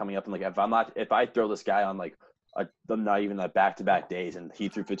doubleheader coming up, and like if I throw this guy on like not even like back-to-back days, and he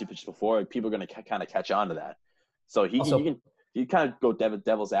threw 50 pitches before, people are going to kind of catch on to that. So he can he kind of go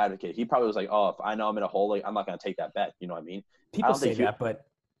devil's advocate. He probably was like, oh, if I know I'm in a hole, like, I'm not going to take that bet. You know what I mean? People say that, but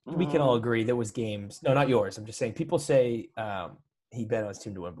we can all agree there was games. No, not yours. I'm just saying people say he bet on his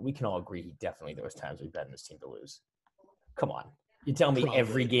team to win, but we can all agree there was times where he bet on his team to lose. Come on. You tell me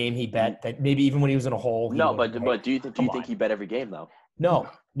every game he bet that maybe even when he was in a hole. No, but do you think he bet every game though? No,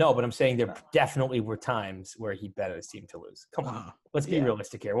 but I'm saying there definitely were times where he bet on his team to lose. Come on. Let's be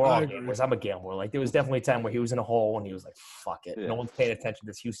realistic here. We're all gamblers. I'm a gambler. Like, there was definitely a time where he was in a hole and he was like, fuck it. Yeah. No one's paying attention to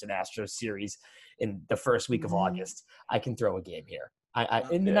this Houston Astros series in the first week of August. I can throw a game here.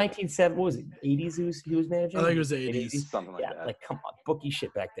 In the 1970s, what was it, 80s he was managing? I think it was 80s. Something like that. Yeah, like, come on. Bookie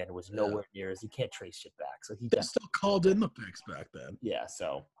shit back then was nowhere near as you can't trace shit back. So they still called in the picks back then. Yeah,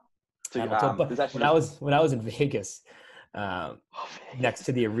 so. But when I was in Vegas, next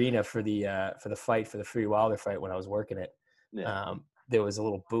to the arena for the Fury Wilder fight, when I was working it, there was a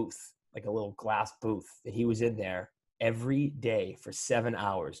little booth, like a little glass booth that he was in there every day for 7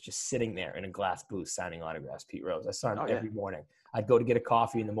 hours, just sitting there in a glass booth signing autographs. Pete Rose. I saw him every morning. I'd go to get a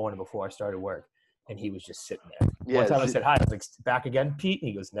coffee in the morning before I started work, and he was just sitting there. One time I said hi. I was like, "Back again, Pete?" And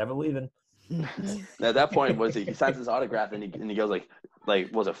he goes, "Never leaving." At that point, he signs his autograph and he goes like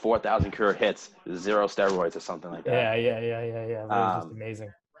was it 4,000 career hits, 0 steroids or something like that. Yeah. It was just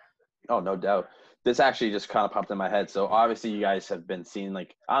amazing. Oh, no doubt. This actually just kind of popped in my head. So obviously you guys have been seeing,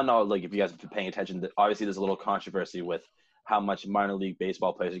 like, I don't know, like, if you guys have been paying attention, obviously there's a little controversy with how much minor league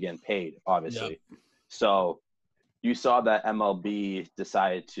baseball players are getting paid, obviously. Yep. So you saw that MLB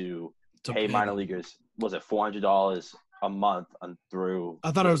decided to pay minor leaguers, was it $400 a month through?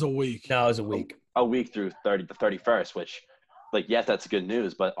 I thought it was a week. No, it was a week. A week through the 31st, which, like, yes, that's good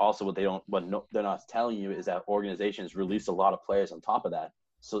news, but also what they're not telling you is that organizations release a lot of players on top of that.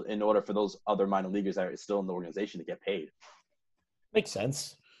 So in order for those other minor leaguers that are still in the organization to get paid. Makes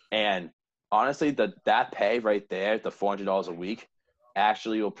sense. And honestly, that pay right there, the $400 a week,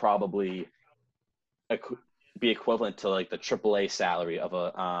 actually will probably be equivalent to, like, the AAA salary of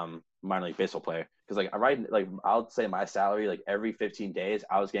a minor league baseball player. Because, like, I'll say my salary, like, every 15 days,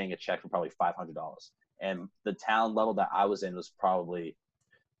 I was getting a check for probably $500. And the talent level that I was in was probably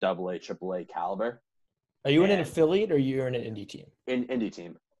AA, AAA caliber. Are you in an affiliate or you're in an indie team? In indie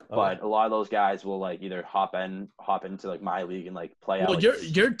team. Okay. But a lot of those guys will, like, either hop into, like, my league and, like, play out. Well,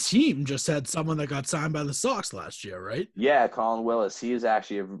 your team just had someone that got signed by the Sox last year, right? Yeah, Colin Willis. He is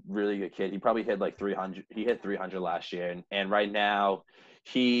actually a really good kid. He probably hit like 300. He hit 300 last year, and right now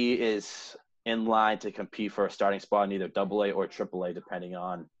he is in line to compete for a starting spot in either AA or AAA, depending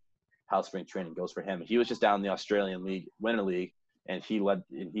on how spring training goes for him. He was just down in the Australian League, Winter League, and he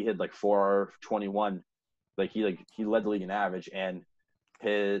hit like 421. Like, he led the league in average, and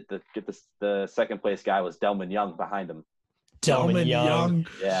the second place guy was Delman Young behind him. Delman Young.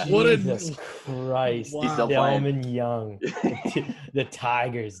 Yeah. Jesus Christ. Wow. He's still Delman Young. The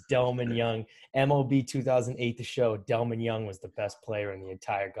Tigers, Delman Young. MLB 2008, the show. Delman Young was the best player in the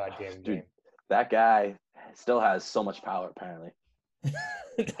entire goddamn game. That guy still has so much power, apparently.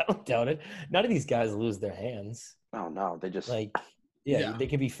 I don't doubt it. None of these guys lose their hands. Oh, no. They just – like – yeah, they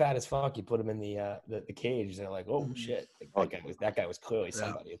can be fat as fuck. You put them in the cage, they're like, oh shit! Like, that guy was clearly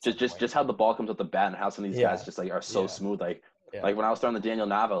somebody. Just how the ball comes with the bat and how some of these guys just, like, are so smooth. Like when I was throwing the Daniel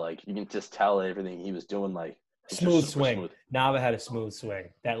Nava, like, you can just tell everything he was doing. Like, smooth swing. Smooth. Nava had a smooth swing.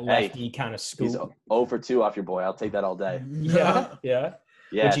 That lefty kind of scoop. He's 0 for 2 off your boy. I'll take that all day. Yeah.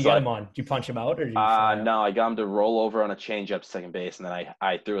 What'd you get him on? Did you punch him out or? Did you no, I got him to roll over on a changeup to second base, and then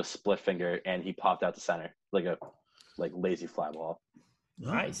I threw a split finger and he popped out to center like a lazy fly ball.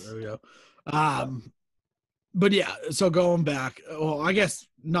 Nice. There we go. But yeah, so going back, well, I guess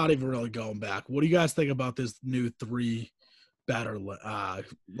not even really going back. What do you guys think about this new 3 batter?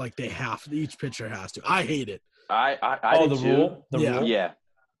 Like, each pitcher has to. I hate it. I do the too. Rule? The rule? Yeah.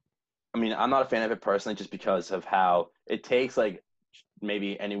 I mean, I'm not a fan of it personally, just because of how it takes, like,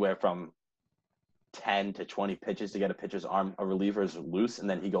 maybe anywhere from 10 to 20 pitches to get a pitcher's arm, a reliever's loose, and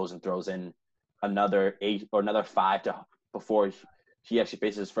then he goes and throws in another 8 or another 5 before he actually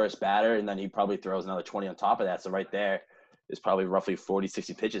faces his first batter, and then he probably throws another 20 on top of that. So right there is probably roughly 40,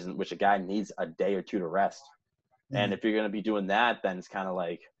 60 pitches in which a guy needs a day or two to rest. Mm-hmm. And if you're going to be doing that, then it's kind of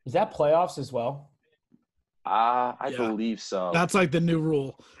like – Is that playoffs as well? I believe so. That's like the new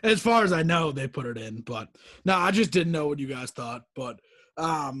rule. As far as I know, they put it in. But, no, I just didn't know what you guys thought. But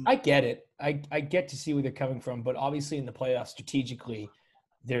I get it. I get to see where they're coming from. But obviously in the playoffs, strategically,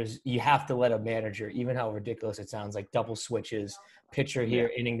 you have to let a manager, even how ridiculous it sounds, like double switches, pitcher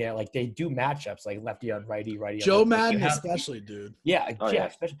here, inning there. Like, they do matchups, like lefty on righty, righty on Joe Madden especially, dude. Yeah,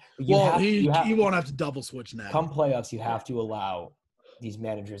 especially. He won't have to double switch now. Come playoffs, you have to allow these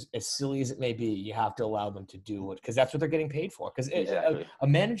managers, as silly as it may be, you have to allow them to do it because that's what they're getting paid for. Because Exactly. a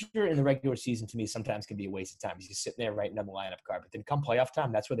manager in the regular season to me sometimes can be a waste of time. He's just sitting there writing on the lineup card, but then come playoff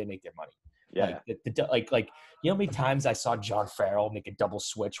time, that's where they make their money. Yeah. Like you know how many times I saw John Farrell make a double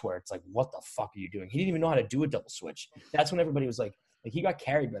switch where it's like, what the fuck are you doing? He didn't even know how to do a double switch. That's when everybody was like he got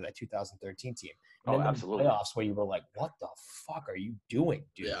carried by that 2013 team. And then absolutely. the playoffs where you were like, what the fuck are you doing,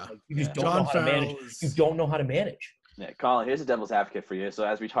 dude? Yeah. Like, you just don't John know how to Farrell manage. You don't know how to manage. Yeah, Colin, here's a devil's advocate for you. So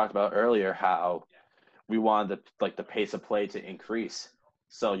as we talked about earlier, how we wanted the pace of play to increase.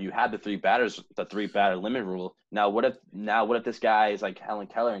 So you had the three batter limit rule. Now what if this guy is like Helen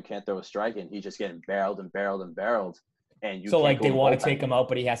Keller and can't throw a strike and he's just getting barreled, and you so can't like go they to want to bullpen? take him out,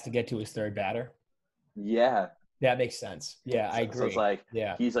 but he has to get to his third batter. Yeah. That makes sense. Yeah, I agree. So it's like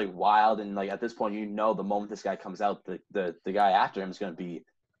he's like wild, and like at this point, the moment this guy comes out, the guy after him is going to be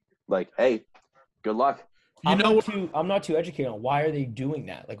like, hey, good luck. I'm not too educated on why are they doing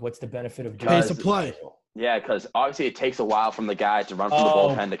that. Like, what's the benefit of doing pace of play? Yeah, because obviously it takes a while from the guy to run from the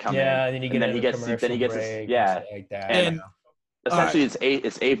bullpen to come in. Yeah, and then he gets his like that. And essentially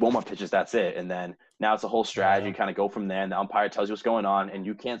it's eight warm-up pitches. That's it, and then now it's a whole strategy. You kind of go from there, and the umpire tells you what's going on, and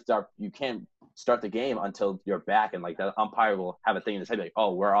you can't start the game until you're back, and like the umpire will have a thing in his head like,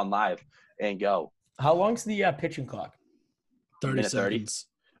 oh, we're on live, and go. How long's the pitching clock? 30 seconds.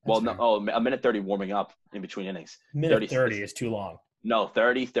 Well, a minute 30 warming up in between innings. Minute 30 is too long. No,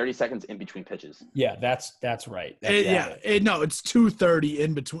 30 seconds in between pitches. Yeah, that's right. No, it's 2:30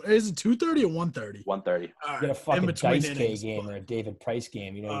 in between. Is it 2:30 or 1:30? 1:30. Get a fucking Dice K game or a David Price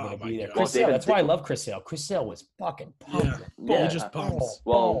game. You know you're gonna be there. Chris Sale, that's why I love Chris Sale. Chris Sale was fucking pumped. Yeah, he just pumps.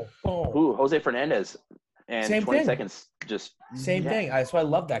 Jose Fernandez and same 20 thing. seconds just same thing. That's why I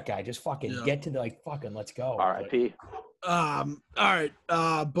love that guy. Just fucking get to the fucking let's go. R.I.P. All right.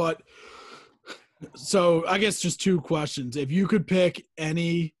 But so I guess just two questions. If you could pick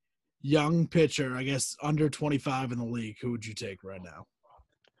any young pitcher, I guess under 25 in the league, who would you take right now?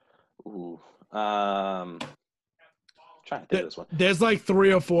 Ooh. Trying to think of this one. There's like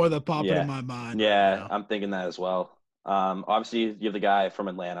 3 or 4 that pop into my mind. Yeah, right, I'm thinking that as well. Obviously you have the guy from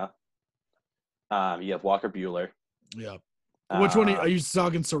Atlanta. You have Walker Buehler. Yeah. Which one are you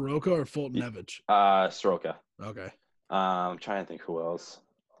talking, Soroka or Fulton Evich? Soroka. Okay. I'm trying to think who else.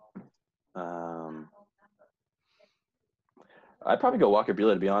 I'd probably go Walker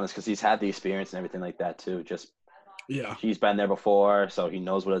Buehler, to be honest, because he's had the experience and everything like that too. He's been there before, so he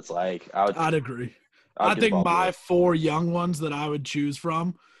knows what it's like. I'd agree. I think my 4 young ones that I would choose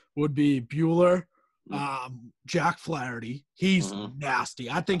from would be Buehler, Jack Flaherty. He's nasty.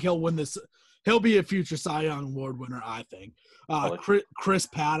 I think he'll win this. He'll be a future Cy Young Award winner, I think. Chris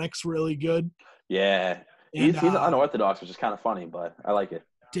Paddock's really good. Yeah. He's unorthodox, which is kind of funny, but I like it.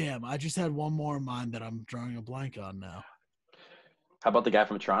 Damn, I just had one more in mind that I'm drawing a blank on now. How about the guy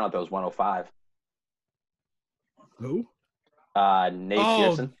from Toronto that was 105? Who? Nate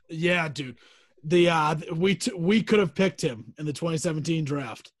Pearson. Yeah, dude. We could have picked him in the 2017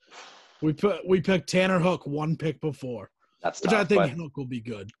 draft. We picked Tanner Hook 1 pick before. That's which tough, I think Hook will be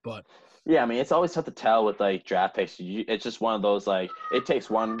good, but yeah, I mean it's always tough to tell with like draft picks. It's just one of those like it takes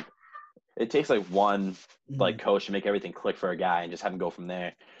one like coach to make everything click for a guy and just have him go from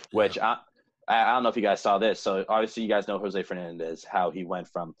there. Which I don't know if you guys saw this. So obviously you guys know Jose Fernandez, how he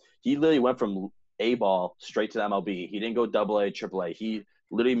literally went from A ball straight to the MLB. He didn't go AA, AAA. He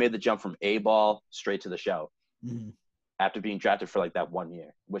literally made the jump from A ball straight to the show after being drafted for like that 1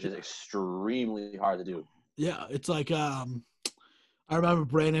 year, which is extremely hard to do. Yeah, it's like I remember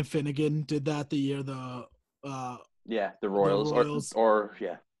Brandon Finnegan did that the year the Royals. Or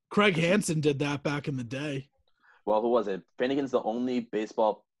Craig Hansen did that back in the day. Well, who was it? Finnegan's the only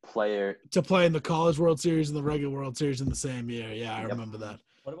baseball player to play in the College World Series and the regular World Series in the same year. Yeah, I remember that.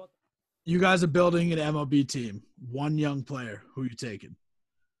 What about you guys are building an MLB team? One young player. Who are you taking?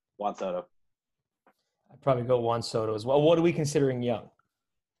 Juan Soto. I'd probably go Juan Soto as well. What are we considering young?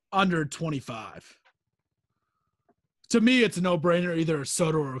 Under 25. To me, it's a no-brainer, either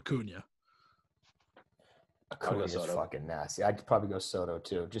Soto or Acuna. Acuna's fucking nasty. I'd probably go Soto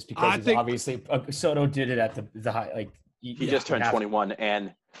too, just because obviously Soto did it at the high. Like he just turned 21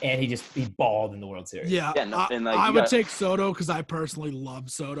 and he balled in the World Series. Yeah, I would take Soto because I personally love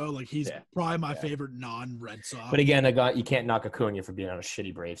Soto. Like he's probably my favorite non-Red Sox. But again, you can't knock Acuna for being on a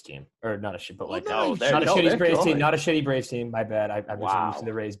shitty Braves team, or not a shit, but like not a shitty Braves team. Not a shitty Braves team. My bad. I'm just used to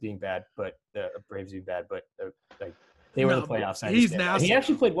the Rays being bad, but the Braves being bad. But like they were in the playoffs. He's nasty. He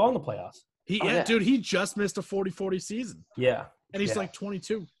actually played well in the playoffs. Dude, he just missed a 40-40 season. Yeah. And he's like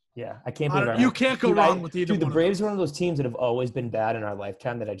 22. Yeah, I can't believe you can't go wrong with either dude, one. The Braves are one of those teams that have always been bad in our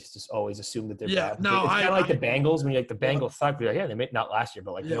lifetime that I just always assume that they're bad. No, it's kind of like the Bengals when you're like the Bengals suck. You're like, yeah, they made not last year,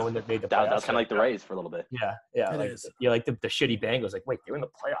 but like when they made the playoffs. That's kind of like the Rays for a little bit. Yeah, it is. You're like the shitty Bengals. Like, wait, they were in the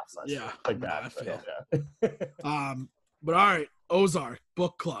playoffs last year. Like that. I feel. But all right, Ozark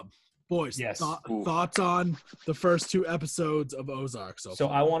Book Club. Boys, yes. Thoughts on the first 2 episodes of Ozark? So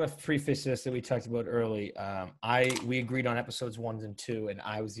I want to preface this that we talked about early. We agreed on episodes 1 and 2, and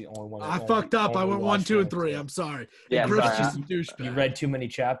I was the only one. I fucked up. I went 1, 2, and 3. I'm sorry. Yeah, Griff's just a douchebag. You read too many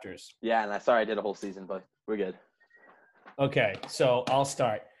chapters. Yeah, and I did a whole season, but we're good. Okay, so I'll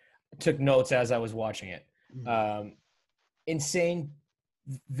start. I took notes as I was watching it. Insane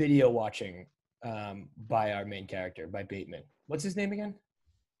video watching by our main character, by Bateman. What's his name again?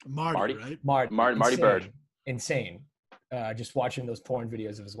 Marty, right? Marty Bird. Insane. Just watching those porn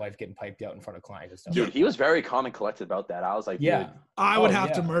videos of his wife getting piped out in front of clients and stuff. Dude, he was very calm and collected about that. I was like, yeah, dude. I would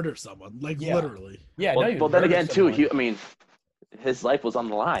have to murder someone, literally. Yeah. Well, then again, too, his life was on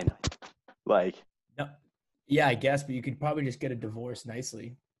the line. Like. No. Yeah, I guess, but you could probably just get a divorce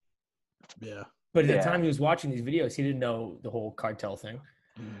nicely. Yeah. But at the time he was watching these videos, he didn't know the whole cartel thing.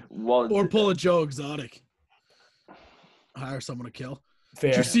 Well, or pull a Joe Exotic. Hire someone to kill.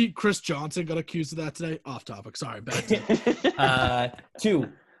 Fair. Did you see Chris Johnson got accused of that today? Off topic. Sorry. Bad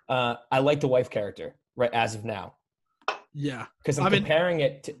 2, I like the wife character, right, as of now. Yeah. Because I'm comparing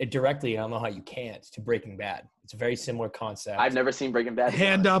it directly, I don't know how you can't, to Breaking Bad. It's a very similar concept. I've never seen Breaking Bad.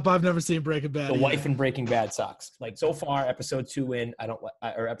 Hand up, I've never seen Breaking Bad. The wife in Breaking Bad sucks. Like, so far, episode 2 in,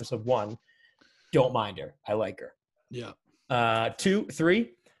 or episode 1, don't mind her. I like her. Yeah. 2,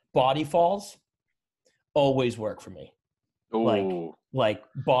 3, body falls always work for me. Ooh. Like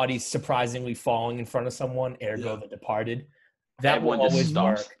bodies surprisingly falling in front of someone, ergo The Departed. That will always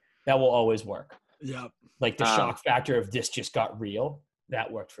work. That will always work. Yeah. Like the shock factor of this just got real.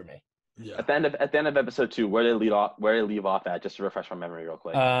 That worked for me. Yeah. At the end of episode 2, where did they leave off at? Just to refresh my memory real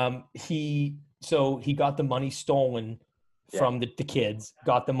quick. He got the money stolen from the kids,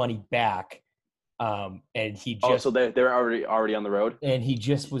 got the money back. And he just so they're already on the road, and he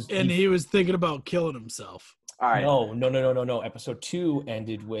just was, and he was thinking about killing himself. All right. No. Episode 2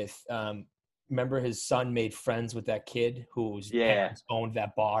 ended with remember his son made friends with that kid whose parents owned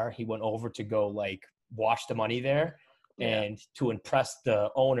that bar. He went over to go like wash the money there, and to impress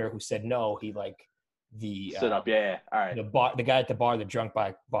the owner who said no, he stood up. All right. The guy at the bar, the drunk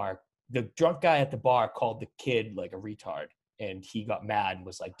guy at the bar called the kid like a retard. And he got mad and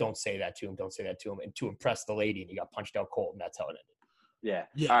was like, don't say that to him. Don't say that to him. And to impress the lady, and he got punched out cold, and that's how it ended.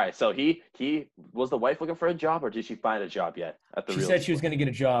 Yeah. All right. So he was the wife looking for a job, or did she find a job yet? She said she was going to get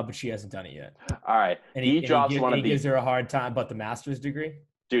a job, but she hasn't done it yet. All right. And he gives her a hard time about the master's degree.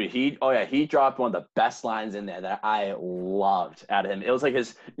 Dude, he dropped one of the best lines in there that I loved out of him. It was like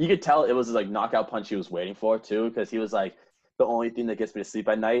you could tell it was his like knockout punch he was waiting for too, because he was like, the only thing that gets me to sleep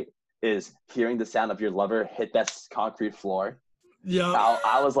at night is hearing the sound of your lover hit that concrete floor. Yeah.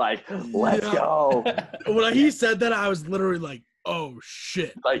 I was like, let's go. When he said that, I was literally like, oh,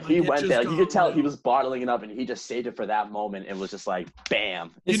 shit. Like, he went there. You could tell he was bottling it up, and he just saved it for that moment. It was just like,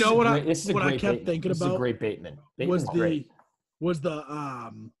 bam. I kept thinking about? This is a great Bateman. Was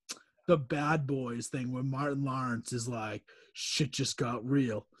the Bad Boys thing when Martin Lawrence is like, shit just got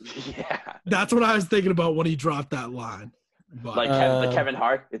real. Yeah. That's what I was thinking about when he dropped that line. But, like Kevin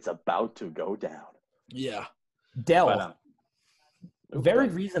Hart, it's about to go down. Yeah. Dell, very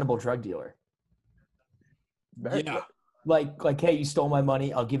reasonable drug dealer. Like, hey, you stole my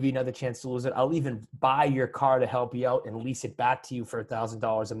money. I'll give you another chance to lose it. I'll even buy your car to help you out and lease it back to you for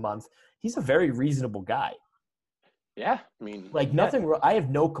 $1,000 a month. He's a very reasonable guy. Yeah, I mean, nothing. I have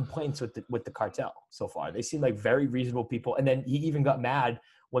no complaints with the cartel so far. They seem like very reasonable people. And then he even got mad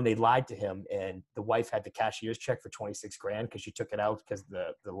when they lied to him, and the wife had the cashier's check for $26,000 because she took it out because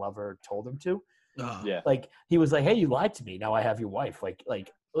the lover told him to. Like, he was like, hey, you lied to me. Now I have your wife.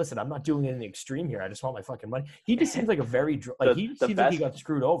 Like, listen, I'm not doing anything extreme here. I just want my fucking money. He just seems like a very he seems like he got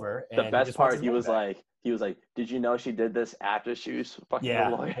screwed over. And the best part, he was like, did you know she did this after she was fucking a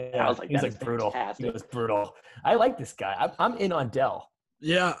lawyer? Yeah. I was like, he was like brutal. Fantastic. He was brutal. I like this guy. I'm in on Dell.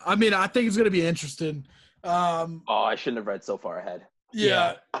 Yeah, I mean, I think it's gonna be interesting. I shouldn't have read so far ahead.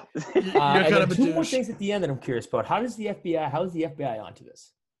 Yeah. And then two more things at the end that I'm curious about. How is the FBI onto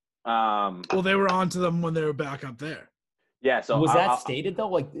this? Well, they were onto them when they were back up there. Yeah. So was that stated though?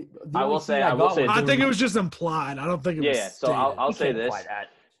 Like, I will say. I think it was just implied. I don't think it was. Yeah. So I'll say this.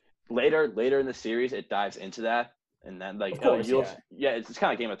 Later in the series, it dives into that, and then like, it's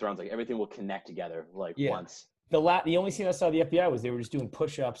kind of Game of Thrones. Like, everything will connect together once. The only scene I saw of the FBI was they were just doing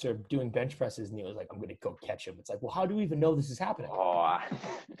push-ups or doing bench presses, and he was like, "I'm gonna go catch him." It's like, well, how do we even know this is happening? Oh,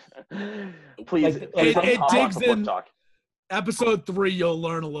 please. It digs in. Episode 3, you'll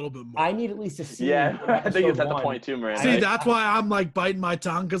learn a little bit more. I need at least a scene. Yeah, I think it's at the point too, Miranda. See, that's why I'm like biting my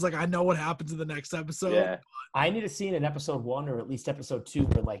tongue because like I know what happens in the next episode. Yeah. I need a scene in episode 1 or at least episode 2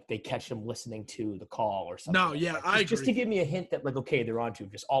 where like they catch them listening to the call or something. No, yeah, I agree. Just to give me a hint that like, okay, they're on to.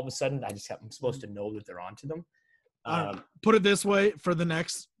 Just all of a sudden, I'm supposed to know that they're on to them. Put it this way: for the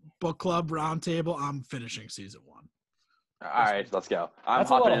next book club roundtable, I'm finishing season 1. All right, let's go. I'm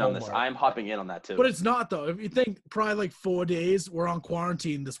hopping in on this. I'm hopping in on that too. But it's not though. If you think probably like 4 days, we're on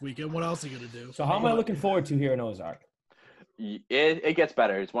quarantine this weekend. What else are you gonna do? So how am I looking forward to here in Ozark? It gets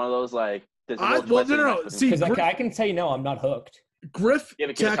better. It's one of those like. No. See, because I can tell you no, I'm not hooked. Griff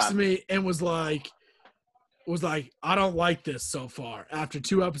texted me and was like, I don't like this so far after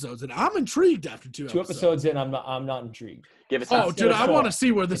 2 episodes, and I'm intrigued after 2 episodes. 2 episodes in, I'm not intrigued. Give it time. Oh, dude, I want to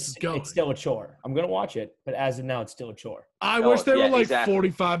see where this is going. It's still a chore. I'm gonna watch it, but as of now, it's still a chore. I wish they were like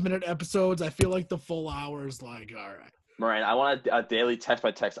 45-minute episodes. I feel like the full hour is like, all right. Miranda, I want a daily text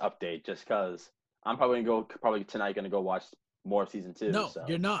by text update just because I'm probably tonight gonna go watch more of season 2. No, so.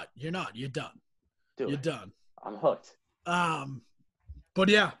 You're not. You're done. You're done. I'm hooked. But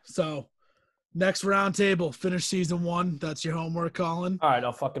yeah, so next round table, finish season 1. That's your homework, Colin. All right,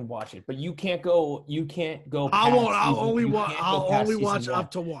 I'll fucking watch it. But you can't go. I'll only watch up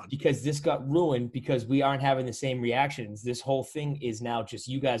to 1 because this got ruined because we aren't having the same reactions. This whole thing is now just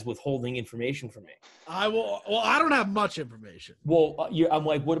you guys withholding information from me. I don't have much information. Well, I'm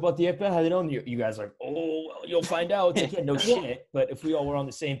like, what about the FBI? How they know? You guys are like, oh, well, you'll find out. It's like, yeah, no shit. But if we all were on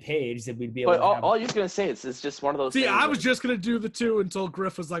the same page, then we'd be able. But all you're gonna say is it's just one of those. See, I was just gonna do the 2 until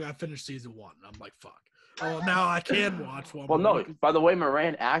Griff was like, I finished season 1. I'm like, fuck. Oh, now I can watch one. Well, no. By the way,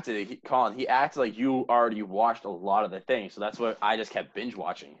 Moran acted, Colin, he acted like you already watched a lot of the things, so that's what I just kept binge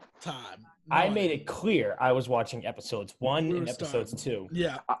watching. I made it clear I was watching episodes 1 and episodes 2.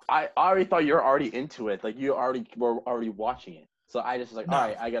 Yeah. I already thought you were already into it. Like you were already watching it. So I just was like, all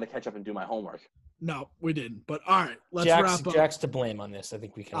right, I got to catch up and do my homework. No, we didn't. But all right, let's wrap up. Jack's to blame on this. I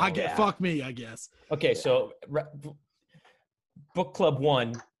think we can. Fuck me, I guess. Okay, so Book Club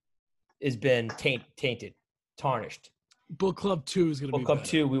 1 has been tainted, tarnished. Book Club 2 is going to be Book Club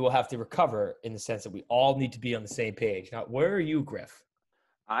 2, we will have to recover in the sense that we all need to be on the same page. Now, where are you, Griff?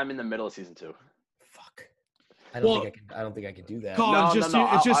 I'm in the middle of season 2. Fuck. I don't think I can do that. Colin,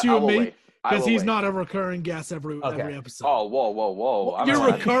 it's just you and me. Because he's not a recurring guest every episode. Oh, whoa.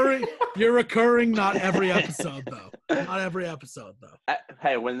 You're recurring, not every episode, though. Not every episode, though.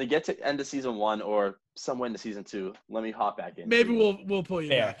 Hey, when they get to end of season 1 or somewhere into season 2, let me hop back in. Maybe we'll pull you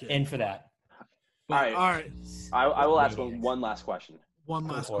back in for that. All right. I will ask one last question. One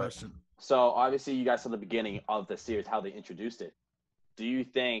last question. So, obviously, you guys saw the beginning of the series, how they introduced it. Do you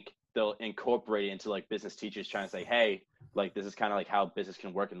think they'll incorporate it into, like, business teachers trying to say, hey, like, this is kind of like how business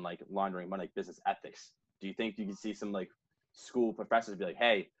can work in, like, laundering money, like business ethics? Do you think you can see some, like, school professors be like,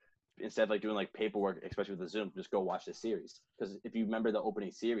 hey, instead of, like, doing, like, paperwork, especially with the Zoom, just go watch this series? Because if you remember the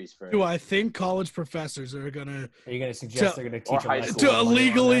opening series for... Do I think college professors are going to... Are you going to suggest they're going to teach them to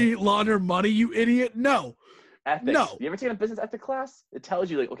illegally launder money, you idiot? No. Ethics. No. You ever taken a business ethics class? It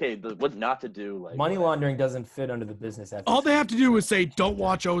tells you, like, okay, what not to do. Like money laundering doesn't fit under the business ethics. All they have to do is say, don't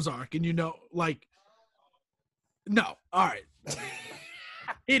watch Ozark, and like... No. All right.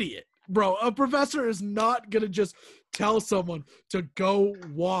 Idiot. Bro, a professor is not going to just tell someone to go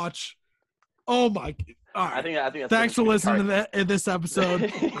watch. Oh, my. All right. I think that's Thanks for listening to this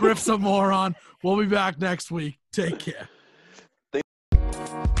episode. Griff's a moron. We'll be back next week. Take care.